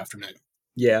 2 in the afternoon.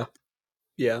 Yeah.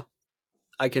 Yeah.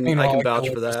 I can Meanwhile, vouch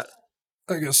for that.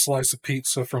 I get a slice of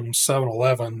pizza from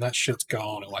 7-Eleven. That shit's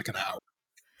gone in like an hour.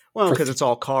 Well, For because it's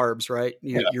all carbs, right?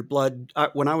 yeah, Your blood.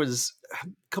 When I was a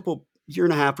couple year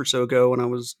and a half or so ago, when I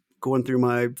was going through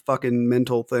my fucking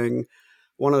mental thing,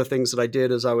 one of the things that I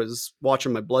did is I was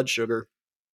watching my blood sugar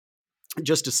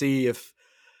just to see if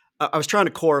I was trying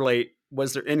to correlate,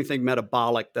 was there anything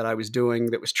metabolic that I was doing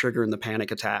that was triggering the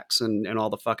panic attacks and all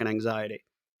the fucking anxiety.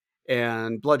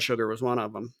 And blood sugar was one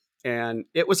of them. And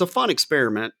it was a fun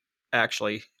experiment,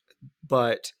 actually,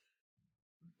 but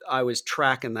I was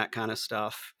tracking that kind of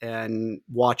stuff and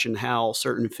watching how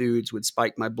certain foods would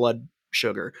spike my blood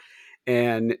sugar.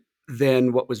 And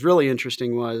then what was really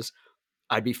interesting was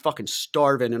I'd be fucking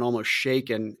starving and almost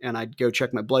shaking, and I'd go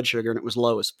check my blood sugar, and it was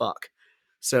low as fuck.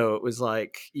 So it was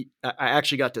like I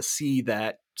actually got to see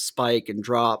that spike and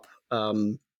drop.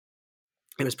 It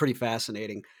was pretty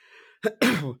fascinating.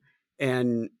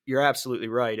 And you're absolutely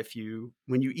right.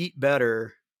 When you eat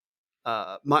better,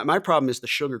 my problem is the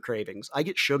sugar cravings. I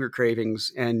get sugar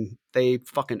cravings, and they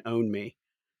fucking own me.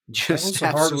 that was Just the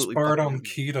hardest absolutely part fucking on own me.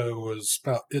 keto. Was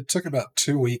about it took about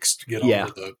 2 weeks to get over Yeah,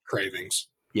 the cravings.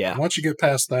 yeah. Once you get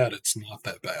past that, it's not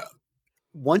that bad.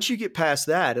 Once you get past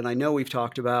that, and I know we've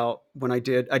talked about when I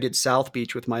did South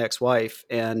Beach with my ex-wife,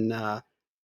 and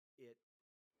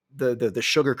the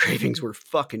sugar cravings were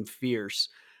fucking fierce.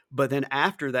 But then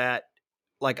after that,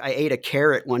 like I ate a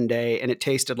carrot one day, and it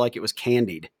tasted like it was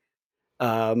candied.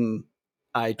 Um,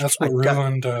 That's I what got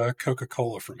ruined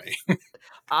Coca-Cola for me.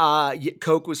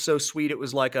 Coke was so sweet it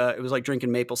was like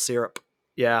drinking maple syrup.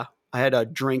 Yeah, I had a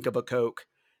drink of a Coke,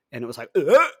 and it was like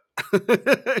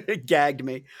it gagged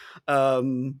me.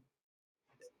 Um,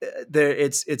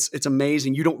 it's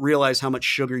amazing. You don't realize how much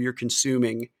sugar you're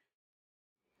consuming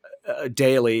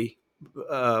daily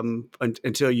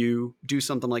until you do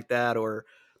something like that. Or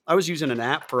I was using an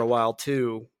app for a while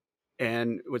too,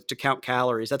 and was to count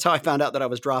calories. That's how I found out that I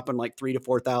was dropping like 3,000 to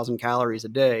 4,000 calories a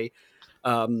day.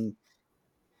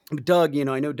 Doug,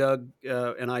 I know Doug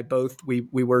and I both, we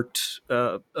worked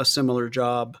a similar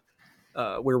job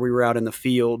where we were out in the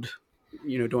field,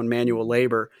 doing manual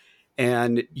labor,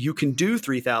 and you can do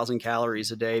 3,000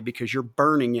 calories a day because you're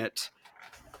burning it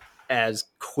as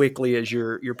quickly as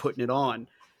you're putting it on.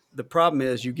 The problem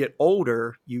is you get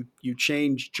older, you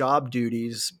change job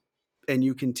duties, and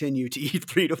you continue to eat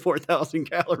 3,000 to 4,000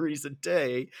 calories a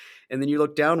day, and then you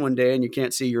look down one day and you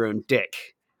can't see your own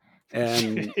dick,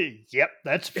 and Yep,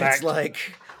 that's it's fact. like,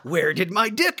 where did my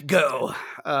dick go?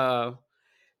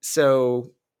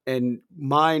 So, and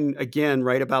mine again,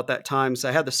 right about that time. So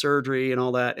I had the surgery and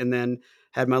all that, and then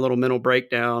had my little mental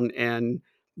breakdown. And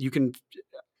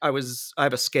I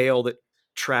have a scale that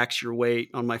tracks your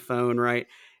weight on my phone, right?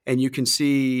 And you can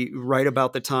see right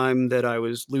about the time that I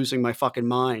was losing my fucking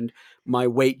mind, my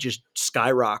weight just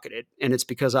skyrocketed. And it's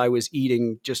because I was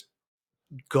eating just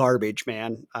garbage,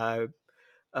 man.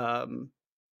 Um,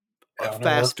 Yeah, when I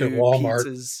fast worked at food, Walmart,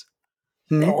 pizzas,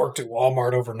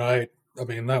 overnight. I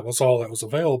mean, that was all that was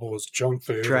available was junk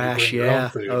food, or you trash. bring your own Yeah.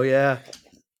 food. Oh, yeah.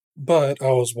 But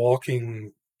I was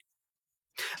walking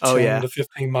Oh, 10 yeah. to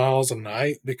 15 miles a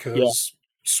night Yeah. because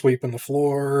sweeping the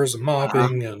floors and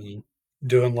mopping and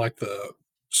doing like the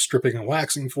stripping and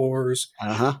waxing floors.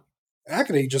 Uh-huh. I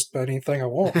could eat just about anything I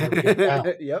want, never get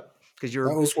down. Yep. Because That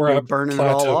you're was where you're I burning it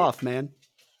all plateaued. off, man.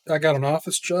 I got an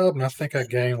office job, and I think I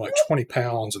gained like 20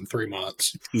 pounds in 3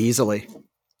 months. Easily.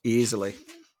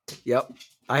 Yep.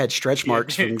 I had stretch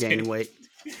marks from gaining weight.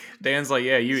 Dan's like,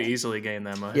 yeah, you easily gain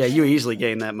that much. Yeah, you easily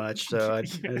gain that much. So I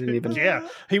didn't even. Yeah,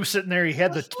 he was sitting there. He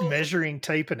had the measuring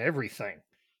tape and everything.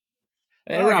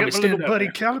 Hey, I Robbie, got my little stand up buddy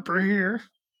there. caliper here.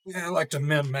 Yeah, I like to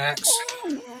min max.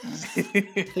 I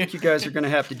think you guys are going to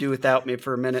have to do without me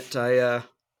for a minute.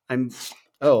 I'm.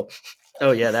 Oh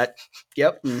yeah, that.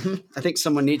 Yep. I think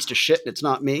someone needs to shit, and it's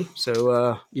not me.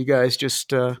 So you guys just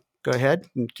go ahead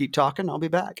and keep talking. I'll be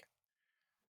back.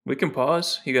 We can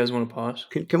pause. You guys want to pause?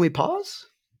 Can we pause?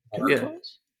 Can we Yeah.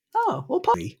 pause? Oh, we'll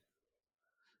pause.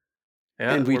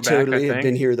 Yeah, And we we're totally back, I have been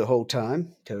think. here the whole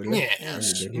time. Totally.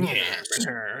 Yes. My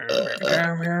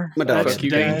dog That's had you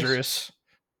to pee. guys. dangerous.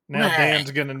 Now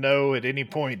Dan's gonna know at any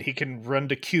point he can run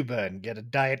to Cuba and get a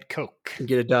Diet Coke.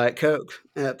 Get a Diet Coke.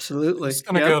 Absolutely. Just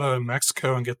gonna Yep. go to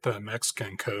Mexico and get the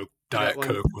Mexican Coke, Diet one.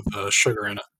 Coke with sugar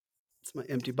in it. It's my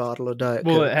empty bottle of Diet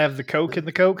Will Coke. it have the Coke in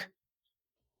the Coke?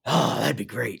 Oh, that'd be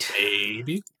great.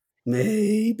 Maybe.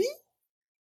 Maybe.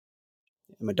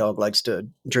 My dog likes to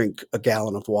drink a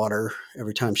gallon of water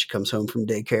every time she comes home from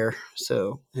daycare.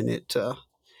 So, and it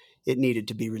needed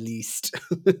to be released.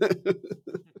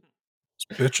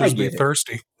 Bitches be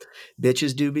thirsty.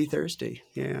 Bitches do be thirsty.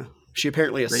 Yeah. She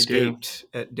apparently They do. escaped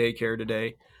at daycare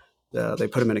today. They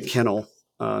put him in a kennel,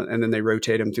 and then they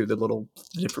rotate him through the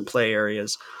different play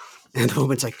areas. And the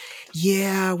woman's like,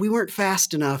 yeah, we weren't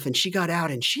fast enough. And she got out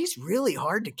and she's really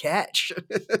hard to catch.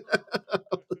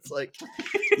 It's like,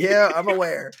 yeah, I'm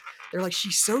aware. They're like,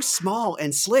 she's so small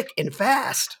and slick and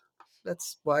fast.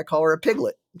 That's why I call her a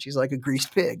piglet. She's like a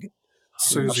greased pig.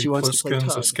 Suzie She wants to play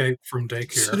Plisken's tug. escape from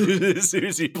daycare.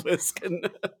 Suzie Plisken.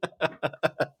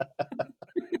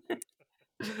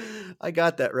 I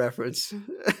got that reference.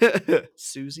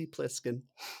 Suzie Plisken.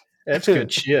 That's good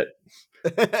shit.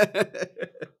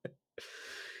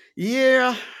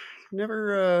 Yeah,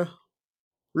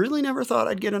 really never thought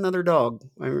I'd get another dog.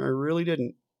 I really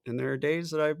didn't. And there are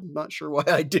days that I'm not sure why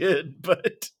I did,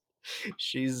 but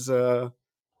she's I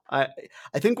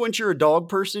think once you're a dog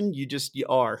person, you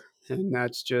are, and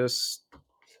that's just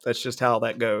how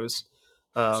that goes.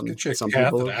 Just get you a Some cat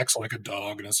people that acts like a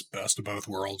dog and it's the best of both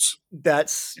worlds.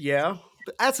 That's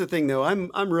but that's the thing though.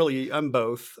 I'm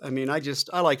both. I mean, I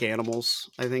like animals.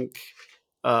 I think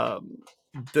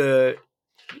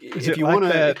Is if it you like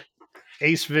want that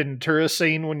Ace Ventura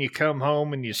scene when you come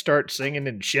home and you start singing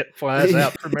and shit flies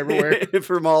out from everywhere?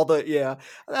 from all the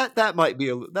that might be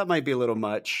a little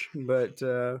much, but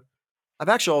I've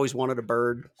actually always wanted a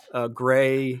bird.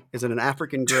 Gray, is it an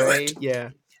African gray? Yeah.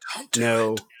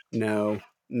 No.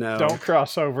 Don't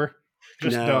cross over.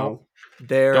 Just don't.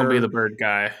 Don't be the bird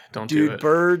guy. Don't do it.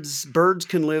 Birds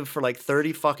can live for like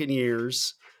 30 fucking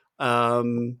years.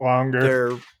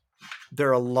 Longer.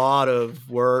 They're a lot of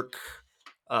work.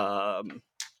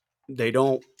 They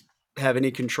don't have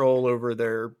any control over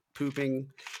their pooping.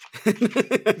 I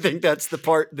think that's the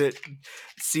part that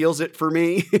seals it for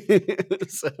me.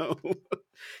 So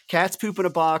cats poop in a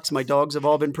box. My dogs have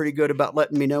all been pretty good about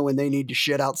letting me know when they need to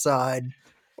shit outside.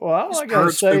 Well, all I gotta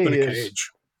Birds say poop in a is,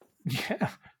 cage. yeah,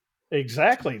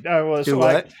 Exactly. Do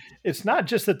Like, what? it's not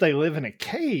just that they live in a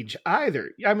cage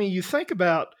either. I mean, you think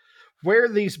about where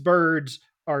these birds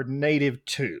are native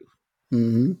to,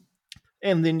 Mm-hmm.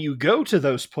 and then you go to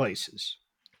those places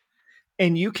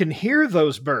and you can hear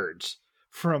those birds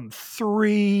from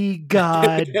 3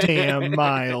 goddamn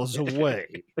miles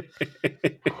away.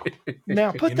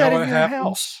 Now You put know that in what your happens?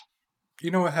 house.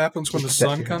 You know what happens when the Put that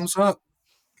sun to rest. comes up?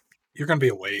 You're going to be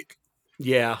awake.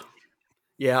 Yeah.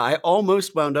 Yeah. I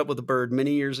almost wound up with a bird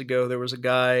many years ago. There was a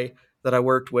guy that I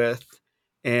worked with,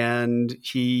 and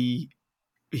he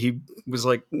was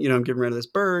like, I'm getting rid of this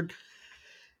bird.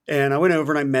 And I went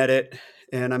over and I met it.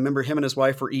 And I remember him and his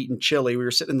wife were eating chili. We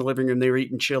were sitting in the living room. They were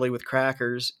eating chili with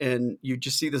crackers. And you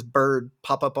just see this bird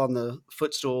pop up on the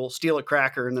footstool, steal a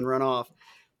cracker, and then run off.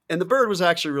 And the bird was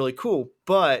actually really cool.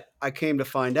 But I came to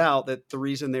find out that the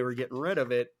reason they were getting rid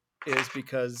of it is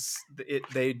because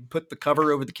they put the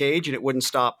cover over the cage and it wouldn't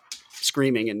stop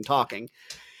screaming and talking.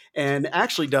 And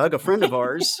actually, Doug, a friend of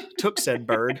ours, took said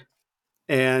bird,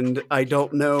 and I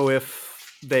don't know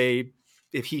if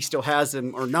he still has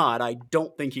him or not. I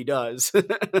don't think he does.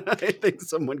 I think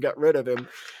someone got rid of him.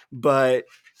 But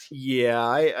yeah,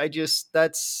 I just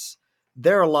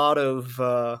they're a lot of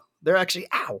they're actually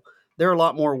they're a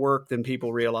lot more work than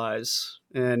people realize.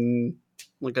 And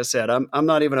like I said, I'm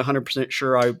not even 100%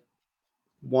 sure I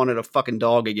wanted a fucking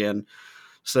dog again.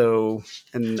 So,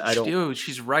 and I don't. Dude,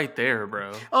 she's right there,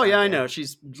 bro. Oh yeah, I Goddamn. know.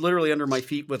 She's literally under my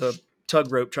feet with a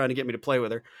tug rope trying to get me to play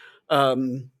with her.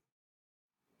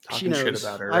 She Talking shit knows.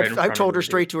 about her right in I've front told of her her,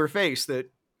 straight dude. to her face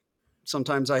that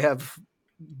sometimes I have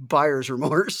buyer's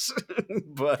remorse,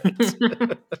 but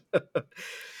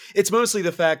it's mostly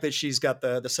the fact that she's got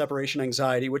the separation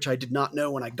anxiety, which I did not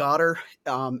know when I got her.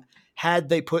 Had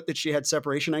they put that she had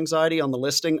separation anxiety on the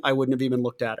listing, I wouldn't have even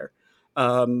looked at her,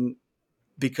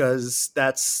 because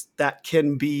that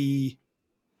can be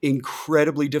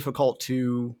incredibly difficult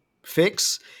to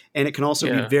fix, and it can also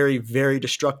be Yeah. very, very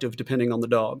destructive depending on the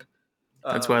dog.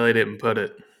 That's why they didn't put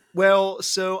it. Well,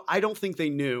 so I don't think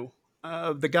they knew.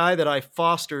 The guy that I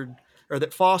fostered, or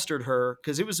that fostered her,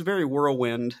 because it was a very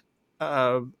whirlwind,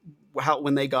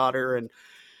 when they got her and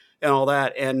all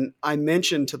that. And I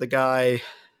mentioned to the guy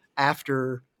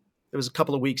after, it was a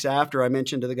couple of weeks after, I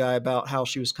mentioned to the guy about how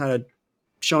she was kind of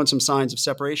showing some signs of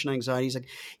separation anxiety. He's like,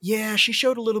 yeah, she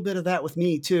showed a little bit of that with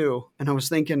me too. And I was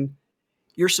thinking,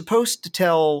 you're supposed to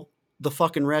tell the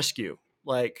fucking rescue.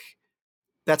 Like,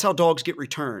 that's how dogs get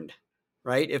returned,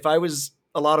 right? If I was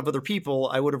a lot of other people,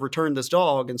 I would have returned this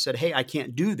dog and said, hey, I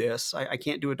can't do this. I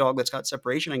can't do a dog that's got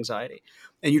separation anxiety.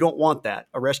 And you don't want that.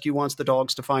 A rescue wants the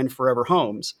dogs to find forever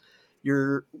homes.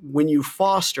 When you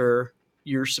foster,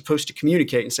 you're supposed to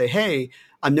communicate and say, hey,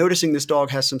 I'm noticing this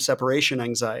dog has some separation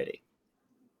anxiety.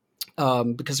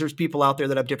 Because there's people out there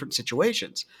that have different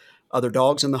situations, other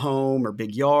dogs in the home or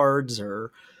big yards,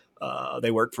 or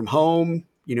they work from home.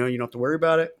 You don't have to worry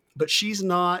about it. But she's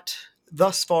not,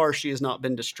 thus far, she has not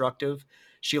been destructive.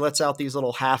 She lets out these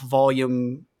little half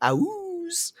volume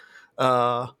ows,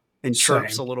 and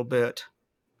chirps Same. a little bit.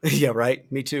 Yeah, right.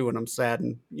 Me too. When I'm sad,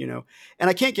 and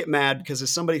I can't get mad because as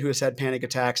somebody who has had panic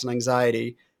attacks and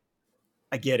anxiety,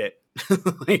 I get it.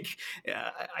 Like,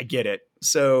 I get it.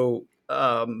 So,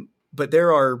 but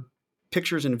there are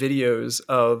pictures and videos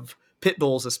of pit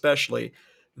bulls, especially,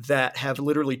 that have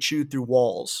literally chewed through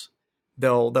walls.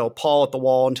 They'll paw at the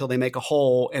wall until they make a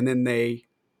hole, and then they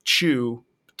chew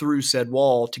through said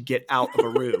wall to get out of a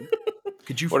room.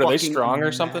 Could you What, are they fucking strong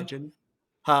or something? imagine?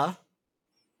 Huh?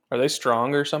 Are they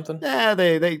strong or something? Yeah,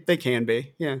 they can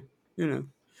be. Yeah,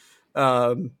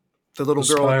 the little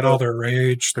girl at Despite all the their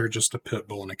rage, they're just a pit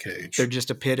bull in a cage. they're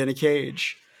just a pit in a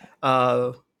cage.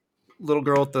 Little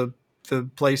girl at the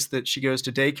place that she goes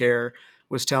to daycare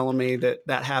was telling me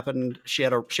that happened. She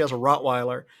has a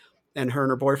Rottweiler, and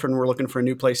her boyfriend were looking for a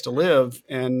new place to live.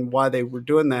 And while they were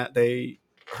doing that,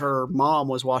 her mom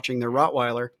was watching their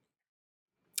Rottweiler,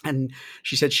 and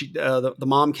she said the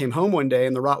mom came home one day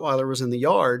and the Rottweiler was in the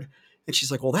yard. And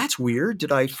she's like, well, that's weird.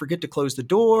 Did I forget to close the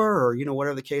door, or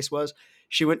whatever the case was?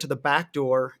 She went to the back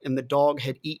door and the dog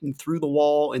had eaten through the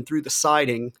wall and through the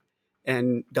siding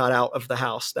and got out of the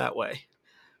house that way.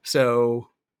 So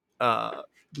uh,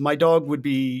 my dog would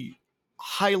be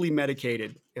highly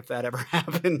medicated if that ever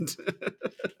happened.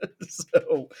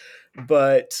 So,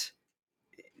 but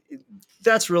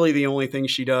that's really the only thing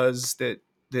she does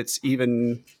that's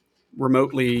even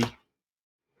remotely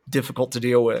difficult to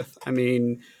deal with. I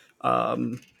mean,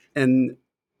 and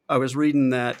I was reading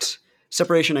that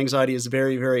separation anxiety is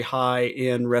very, very high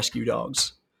in rescue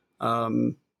dogs,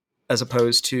 as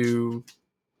opposed to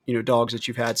dogs that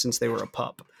you've had since they were a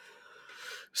pup.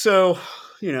 So,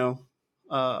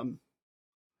 um,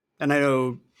 And I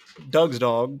know Doug's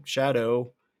dog,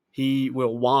 Shadow, he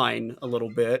will whine a little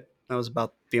bit. That was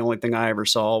about the only thing I ever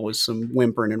saw was some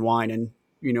whimpering and whining,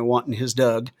 wanting his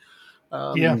Doug.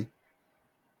 Yeah.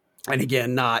 And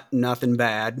again, nothing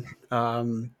bad.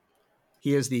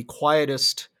 He is the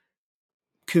quietest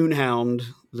coonhound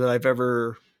that I've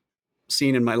ever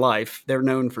seen in my life. They're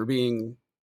known for being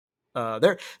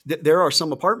there are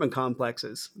some apartment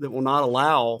complexes that will not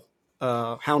allow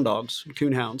hound dogs,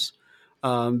 coonhounds,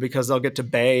 because they'll get to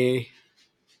bay.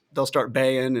 They'll start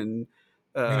baying and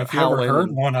I mean, if you ever howling. heard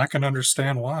And one, I can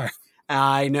understand why.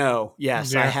 I know.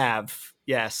 Yes, I Yeah. have.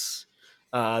 Yes,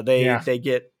 they Yeah. they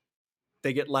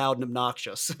get loud and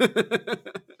obnoxious.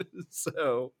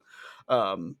 So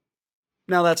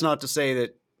now that's not to say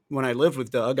that when I lived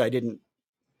with Doug, I didn't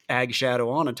ag Shadow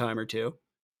on a time or two.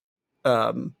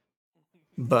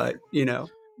 But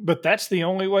But that's the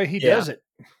only way he yeah, does it.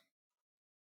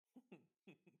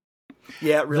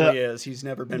 yeah, it The really is. He's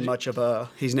never been much of a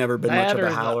that or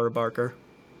the howler barker.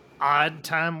 odd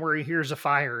time where he hears a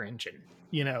fire engine,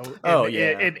 Oh, and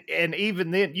yeah. and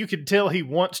even then you can tell he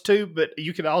wants to, but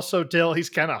you can also tell he's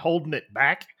kind of holding it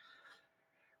back.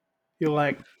 He'll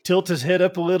like tilt his head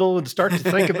up a little and start to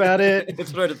think about it.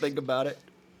 Try to think about it.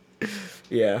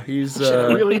 Yeah, Should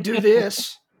I really do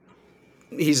this?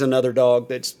 he's another dog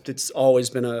that's always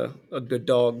been a good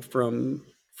dog from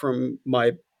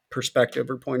my perspective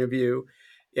or point of view.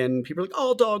 And people are like,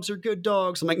 all dogs are good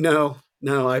dogs. I'm like, no,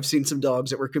 I've seen some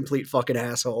dogs that were complete fucking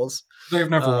assholes. They've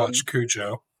never watched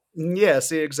Cujo.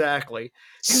 Yes, exactly.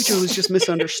 Cujo is just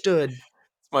misunderstood.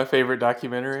 It's my favorite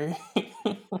documentary.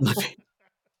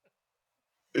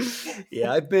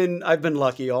 Yeah, I've been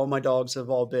lucky. All my dogs have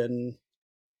all been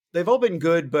they've all been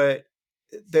good, but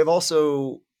they've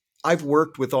also I've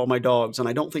worked with all my dogs, and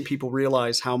I don't think people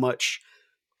realize how much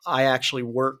I actually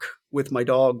work with my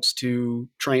dogs to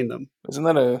train them. Is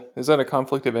that a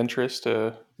conflict of interest?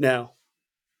 No,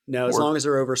 as Work. long as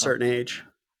they're over a certain age.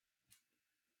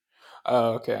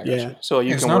 Oh, okay, I got Yeah. you. So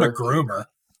you He's can not a work. groomer.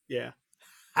 Yeah.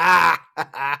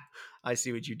 I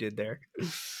see what you did there.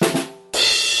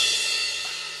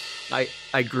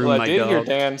 I groom Well, I my did hear dog.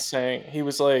 Dan saying he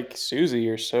was like, "Susie,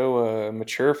 you're so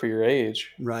mature for your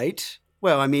age." Right.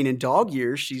 Well, I mean, in dog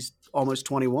years, she's almost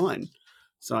 21.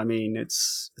 So I mean,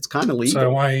 it's kind of So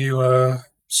legal. why you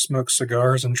smoke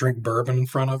cigars and drink bourbon in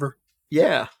front of her?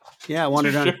 Yeah. I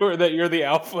wanted To to. show her that you're the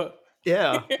alpha.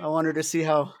 Yeah, I wanted to see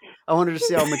how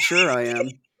mature I am.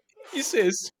 He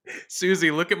says,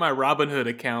 "Susie, look at my Robinhood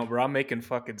account, bro. I'm making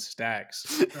fucking stacks.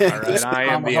 All right, This I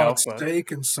am the tomahawk alpha.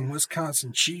 steak and some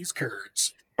Wisconsin cheese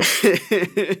curds.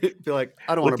 Feel like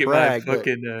I don't want Look to at my brag, but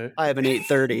fucking." I have an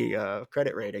 830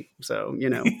 credit rating. So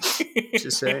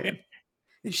just saying.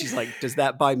 And she's like, "Does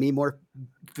that buy me more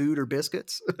food or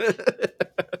biscuits?"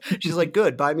 She's like,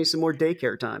 "Good, buy me some more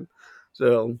daycare time."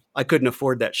 So I couldn't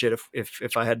afford that shit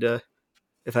if I had to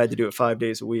do it 5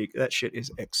 days a week. That shit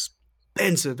is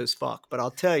expensive as fuck. But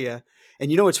I'll tell you,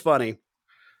 and what's funny,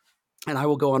 and I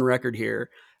will go on record here.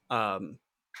 Um,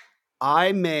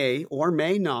 I may or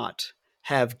may not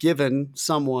have given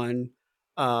someone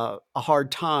a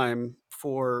hard time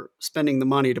for spending the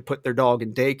money to put their dog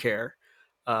in daycare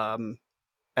um,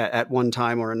 at one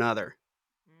time or another.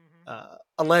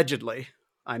 Allegedly,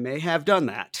 I may have done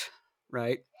that,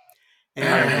 right? I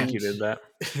don't think And you did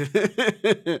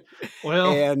that.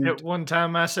 Well, and at one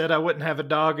time I said I wouldn't have a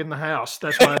dog in the house.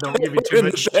 That's why I don't give you too in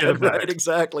much the shit bed, about right? it.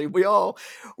 Exactly. We all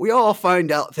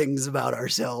find out things about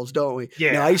ourselves, don't we? Now,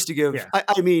 Yeah. I used to give. Yeah.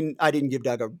 I mean, I didn't give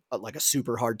Doug a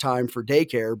super hard time for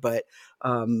daycare, but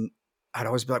I'd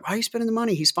always be like, "Why are you spending the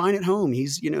money? He's fine at home.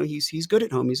 He's good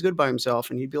at home. He's good by himself."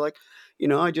 And he'd be like,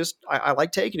 I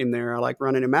like taking him there. I like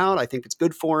running him out. I think it's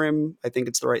good for him. I think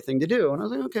it's the right thing to do. And I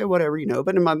was like, okay, whatever,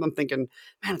 But I'm thinking,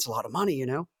 man, it's a lot of money.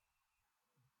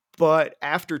 But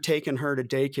after taking her to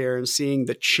daycare and seeing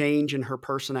the change in her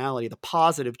personality, the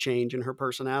positive change in her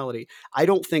personality, I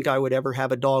don't think I would ever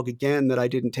have a dog again that I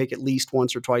didn't take at least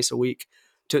once or twice a week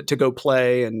to go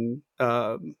play and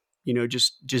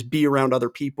just be around other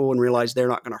people and realize they're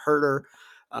not going to hurt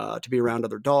her, to be around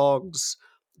other dogs,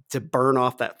 to burn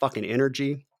off that fucking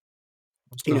energy.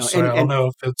 I was gonna say, And I don't know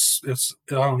if it's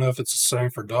the same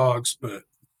for dogs, but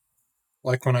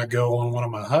like when I go on one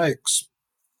of my hikes,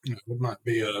 it might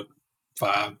be a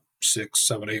 5, 6,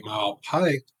 7, 8 mile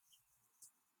hike,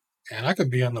 and I could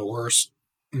be in the worst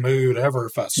mood ever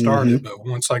if I started, but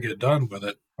once I get done with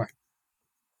it,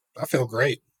 I feel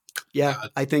great. Yeah,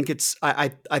 I think it's I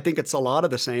think it's a lot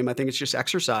of the same. I think it's just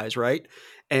exercise, right?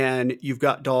 And you've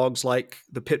got dogs like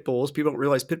the pit bulls. People don't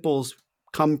realize pit bulls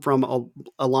come from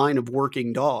a line of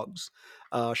working dogs.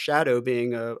 Shadow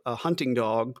being a hunting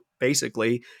dog,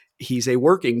 basically, he's a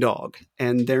working dog,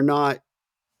 and they're not.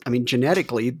 I mean,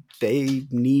 genetically, they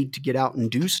need to get out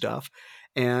and do stuff,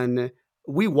 and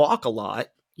we walk a lot,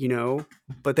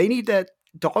 but they need that.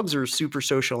 Dogs are super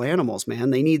social animals, man.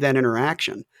 They need that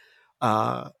interaction,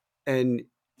 and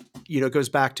it goes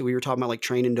back to we were talking about like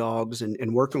training dogs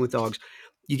and working with dogs.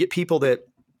 You get people that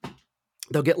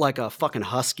they'll get like a fucking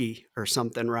husky or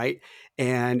something, right?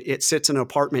 And it sits in an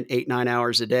apartment 8-9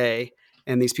 hours a day,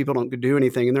 and these people don't do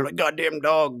anything, and they're like, "Goddamn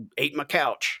dog ate my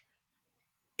couch."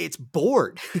 It's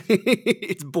bored.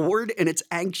 It's bored and it's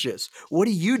anxious. What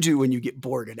do you do when you get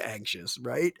bored and anxious,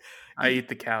 right? I eat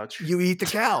the couch. You eat the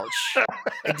couch.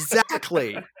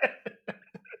 Exactly.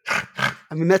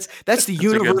 I mean, that's the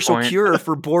universal cure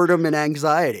for boredom and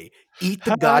anxiety. Eat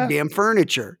the goddamn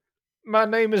furniture. My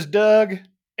name is Doug,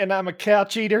 and I'm a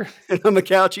couch eater. I'm a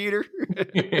couch eater.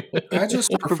 I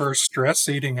just prefer stress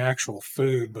eating actual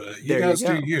food, but you There guys you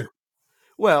do go. you.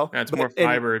 Well, That's more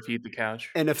fiber if you eat the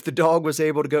couch. And if the dog was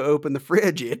able to go open the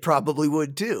fridge, it probably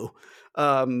would too.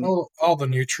 All the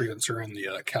nutrients are in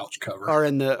the couch cover. Are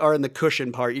in the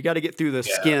cushion part. You got to get through the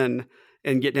skin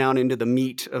and get down into the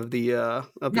meat of the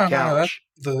couch.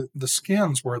 No, the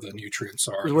skin's where the nutrients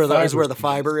are. Is where the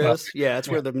fiber is. Yeah, it's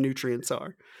where the nutrients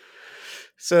are.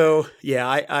 So yeah,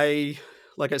 I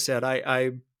like I said,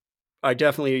 I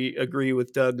definitely agree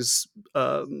with Doug's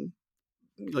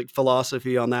like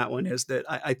philosophy on that one. Is that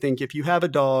I think if you have a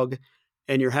dog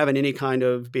and you're having any kind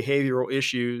of behavioral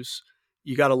issues,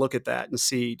 you got to look at that and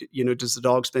see, does the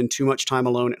dog spend too much time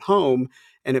alone at home?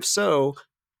 And if so,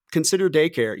 consider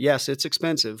daycare. Yes, it's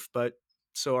expensive, but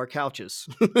so are couches.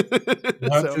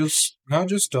 Not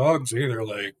just dogs either.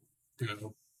 Like,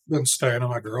 been staying at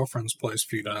my girlfriend's place a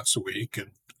few nights a week and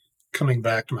coming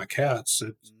back to my cats.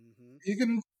 You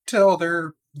can tell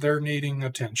they're needing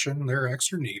attention. They're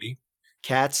extra needy.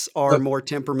 Cats are more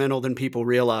temperamental than people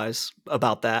realize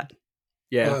about that.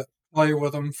 Yeah. Play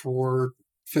with them for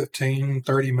 15,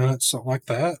 30 minutes, something like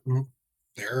that. And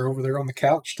they're over there on the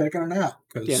couch taking a nap.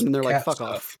 Yeah, and they're like, fuck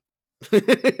off.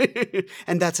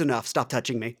 And that's enough. Stop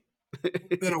touching me.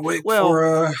 Been awake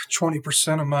for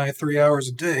 20% of my 3 hours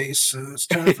a day, so it's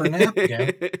time for a nap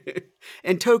again.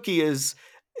 And Toki is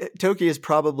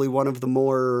probably one of the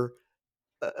more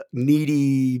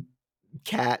needy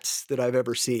cats that I've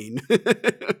ever seen.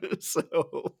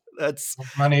 So that's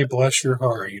money, bless your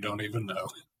heart. You don't even know.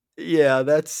 Yeah,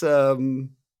 that's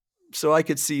so I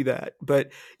could see that.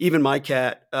 But even my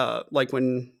cat, like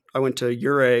when I went to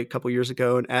Ure a couple years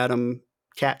ago and Adam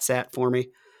cat sat for me,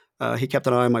 he kept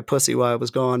an eye on my pussy while I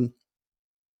was gone.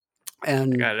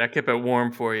 And I kept it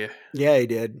warm for you. Yeah, he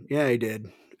did.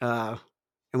 And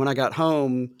when I got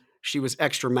home, she was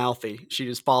extra mouthy. She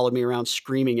just followed me around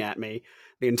screaming at me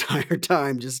the entire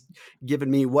time, just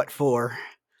giving me what for.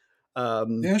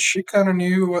 Yeah, she kind of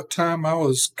knew what time I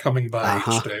was coming by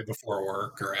each day before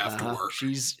work or after work.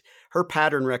 Her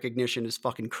pattern recognition is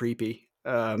fucking creepy.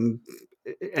 And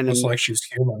it's like she's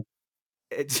human.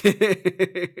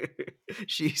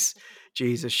 She's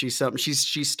something.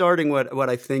 She's starting what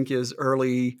I think is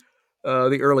the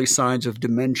early signs of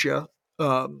dementia.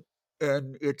 And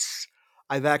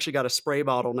I've actually got a spray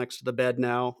bottle next to the bed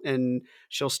now, and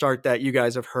she'll start that. You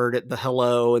guys have heard it, the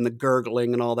hello and the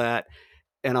gurgling and all that.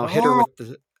 And I'll hit her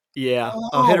with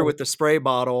I'll hit her with the spray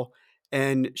bottle,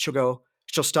 and she'll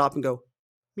stop and go,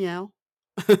 meow.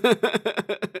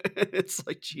 It's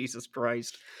like, Jesus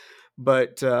Christ.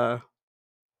 But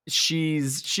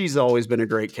she's always been a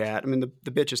great cat. I mean,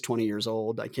 the bitch is 20 years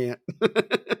old. I can't,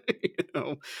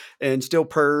 and still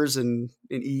purrs and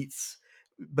eats.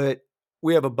 But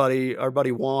we have our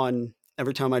buddy Juan.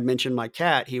 Every time I'd mention my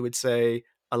cat, he would say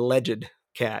alleged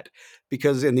cat,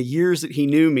 because in the years that he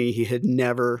knew me, he had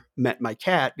never met my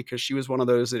cat, because she was one of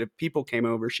those that if people came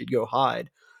over, she'd go hide.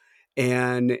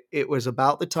 And it was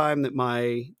about the time that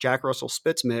my Jack Russell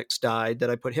Spitz mix died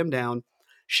that I put him down.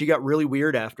 She got really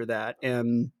weird after that.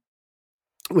 And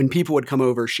when people would come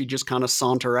over, she'd just kind of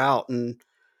saunter out, and,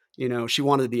 she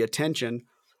wanted the attention.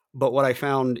 But what I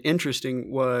found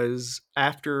interesting was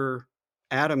after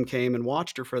Adam came and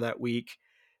watched her for that week,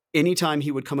 anytime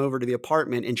he would come over to the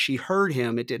apartment and she heard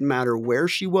him, it didn't matter where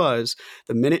she was.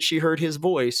 The minute she heard his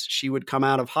voice, she would come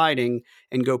out of hiding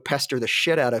and go pester the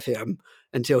shit out of him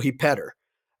until he pet her.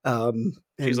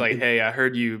 She's like, hey, I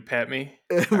heard you pet me.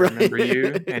 I remember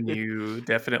you, and you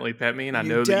definitely pet me, and I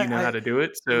know that you know how to do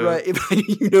it. So right,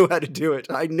 you know how to do it.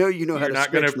 I know you know how to. You're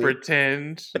not going to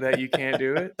pretend that you can't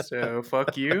do it. So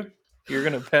fuck you. You're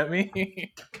going to pet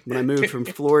me. When I moved from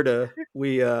Florida,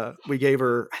 we gave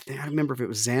her, I don't remember if it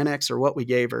was Xanax or what we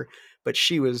gave her, but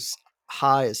she was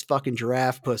high as fucking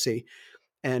giraffe pussy.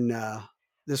 And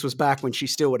This was back when she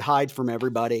still would hide from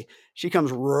everybody. She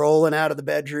comes rolling out of the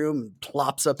bedroom and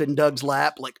plops up in Doug's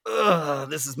lap like, ugh,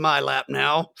 this is my lap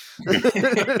now.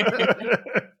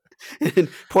 And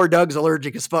poor Doug's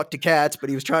allergic as fuck to cats, but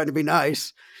he was trying to be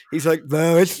nice. He's like,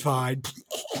 no, it's fine.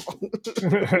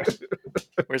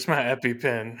 Where's my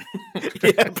EpiPen?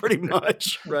 Yeah, pretty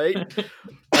much, right?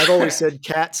 I've always said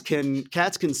cats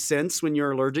can sense when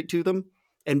you're allergic to them,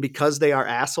 and because they are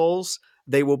assholes,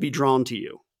 they will be drawn to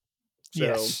you. So,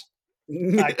 yes,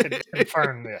 I can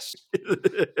confirm this.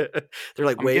 They're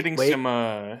like, I'm wait. getting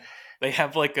some. They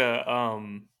have like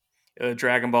a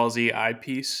Dragon Ball Z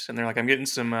eyepiece, and they're like, I'm getting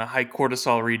some high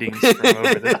cortisol readings from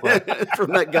over this way.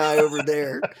 From that guy over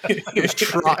there. Just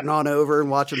trotting on over and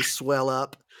watch him swell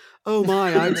up. Oh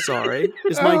my, I'm sorry.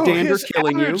 Is my dander his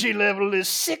killing you? energy level is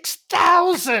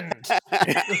 6,000.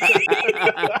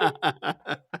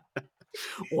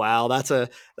 Wow, that's a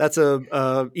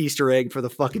Easter egg for the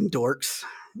fucking dorks.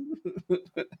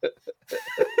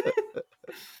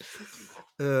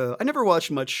 I never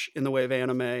watched much in the way of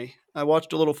anime. I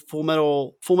watched a little Full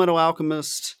Metal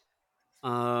Alchemist,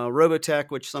 Robotech,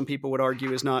 which some people would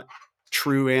argue is not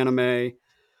true anime.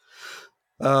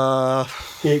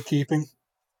 Gatekeeping.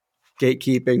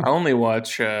 I only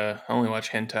watch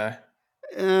hentai.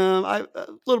 A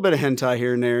little bit of hentai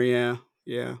here and there, yeah.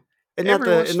 Isn't that Every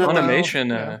once in a while,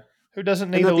 Funimation? Who doesn't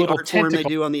isn't need that a the little art form they tentacle?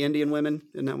 do on the Indian women?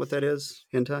 Isn't that what that is?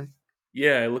 Hentai?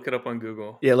 Yeah, look it up on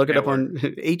Google. Yeah, look it up Network.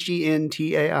 on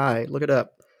HENTAI. Look it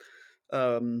up.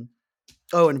 And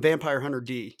Vampire Hunter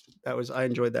D. I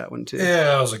enjoyed that one too. Yeah,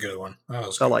 that was a good one. I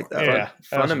like that one. Yeah,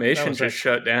 Funimation just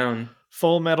shut down.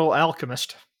 Full Metal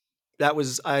Alchemist.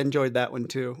 I enjoyed that one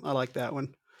too. I like that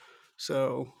one.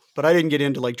 So, but I didn't get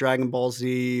into like Dragon Ball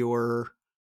Z or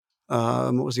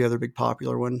what was the other big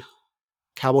popular one?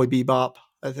 Cowboy Bebop,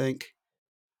 I think.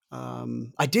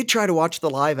 I did try to watch the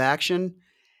live action,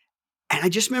 and I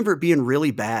just remember it being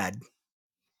really bad.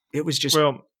 It was just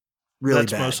really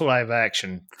that's bad. most live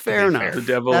action. Fair enough. The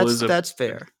Devil that's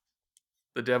fair.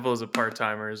 The Devil is a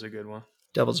part-timer is a good one.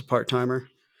 Devil's a part-timer.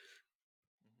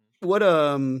 What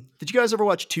did you guys ever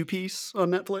watch Two Piece on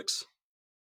Netflix?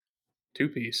 Two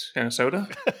Piece and a soda?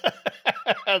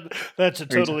 That's a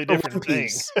totally different thing.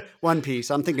 One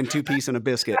Piece. I'm thinking Two Piece and a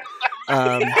biscuit.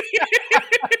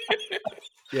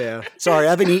 Yeah. Sorry, I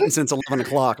haven't eaten since 11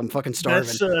 o'clock. I'm fucking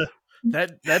starving.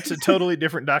 That's a totally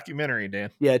different documentary,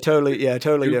 Dan. Yeah, totally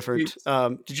different. Piece.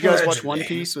 Did you guys watch One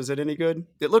Piece? Was it any good?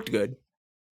 It looked good.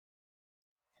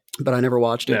 But I never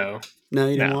watched it. No,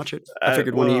 you didn't watch it? I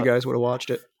figured one of you guys would have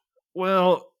watched it.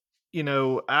 Well,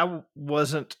 I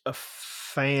wasn't a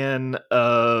fan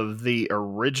of the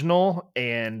original,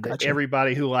 and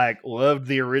everybody who loved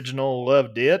the original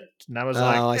loved it. And I was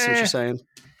I see what you're saying.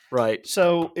 Right.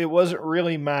 So it wasn't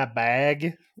really my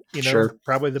bag, Sure.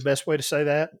 Probably the best way to say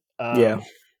that. Yeah.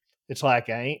 It's like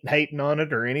I ain't hating on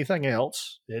it or anything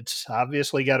else. It's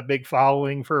obviously got a big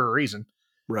following for a reason.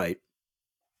 Right.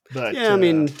 But yeah, I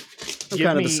mean, I'm give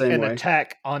kind me of the same an way.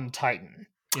 Attack on Titan.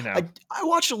 I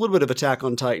watched a little bit of Attack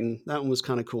on Titan. That one was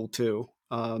kind of cool too.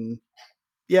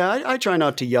 Yeah, I try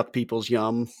not to yuck people's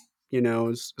yum,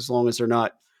 as long as they're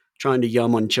not trying to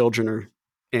yum on children or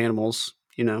animals,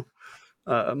 or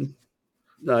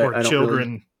I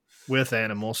children with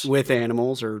animals. With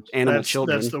animals or animal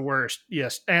children. That's the worst.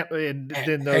 Yes. And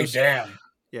then those. Hey, Dan.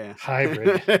 Yeah.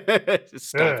 Hybrid.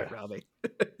 Stop it, Robbie.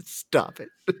 Stop it.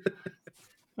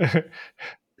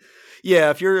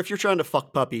 Yeah, if you're trying to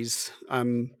fuck puppies,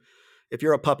 if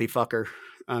you're a puppy fucker,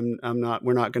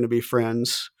 we're not going to be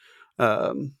friends.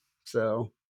 But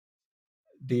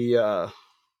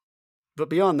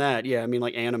beyond that, yeah, I mean,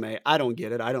 like anime, I don't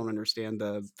get it. I don't understand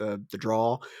the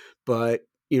draw, but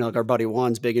like our buddy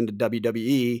Juan's big into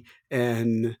WWE,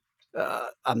 and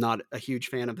I'm not a huge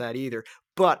fan of that either.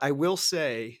 But I will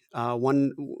say,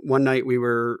 one night we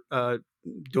were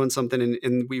doing something,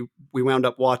 and we wound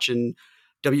up watching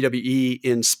WWE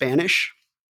in Spanish.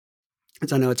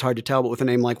 As I know it's hard to tell, but with a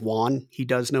name like Juan, he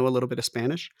does know a little bit of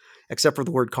Spanish, except for the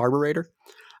word carburetor.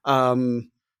 And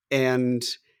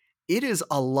it is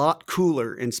a lot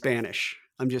cooler in Spanish.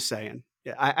 I'm just saying.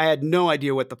 Yeah, I had no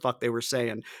idea what the fuck they were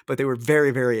saying, but they were very,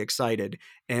 very excited.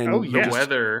 And the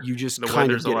weather's a lot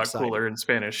excited. cooler in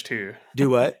Spanish too.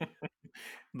 Do what?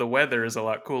 The weather is a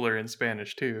lot cooler in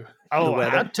Spanish too. Oh,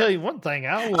 I'll tell you one thing.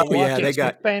 I will watch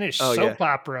a Spanish soap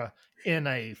opera in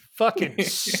a fucking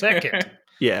second.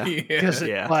 Yeah. Because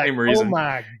it's like, same reason. oh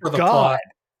my God.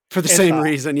 For the same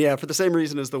reason. Yeah. For the same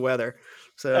reason as the weather.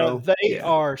 So they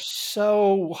are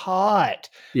so hot.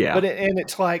 Yeah. But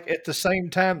it's like at the same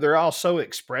time, they're all so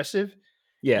expressive.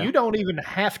 Yeah. You don't even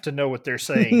have to know what they're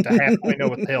saying to halfway know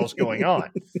what the hell's going on.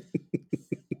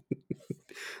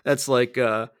 That's like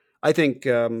I think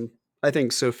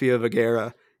Sofia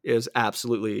Vergara is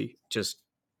absolutely just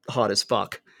hot as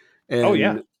fuck, Oh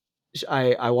yeah. and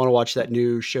I want to watch that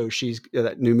new show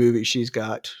that new movie she's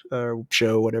got,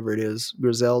 show, whatever it is,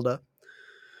 Griselda.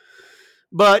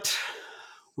 But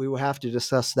we will have to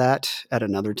discuss that at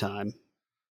another time.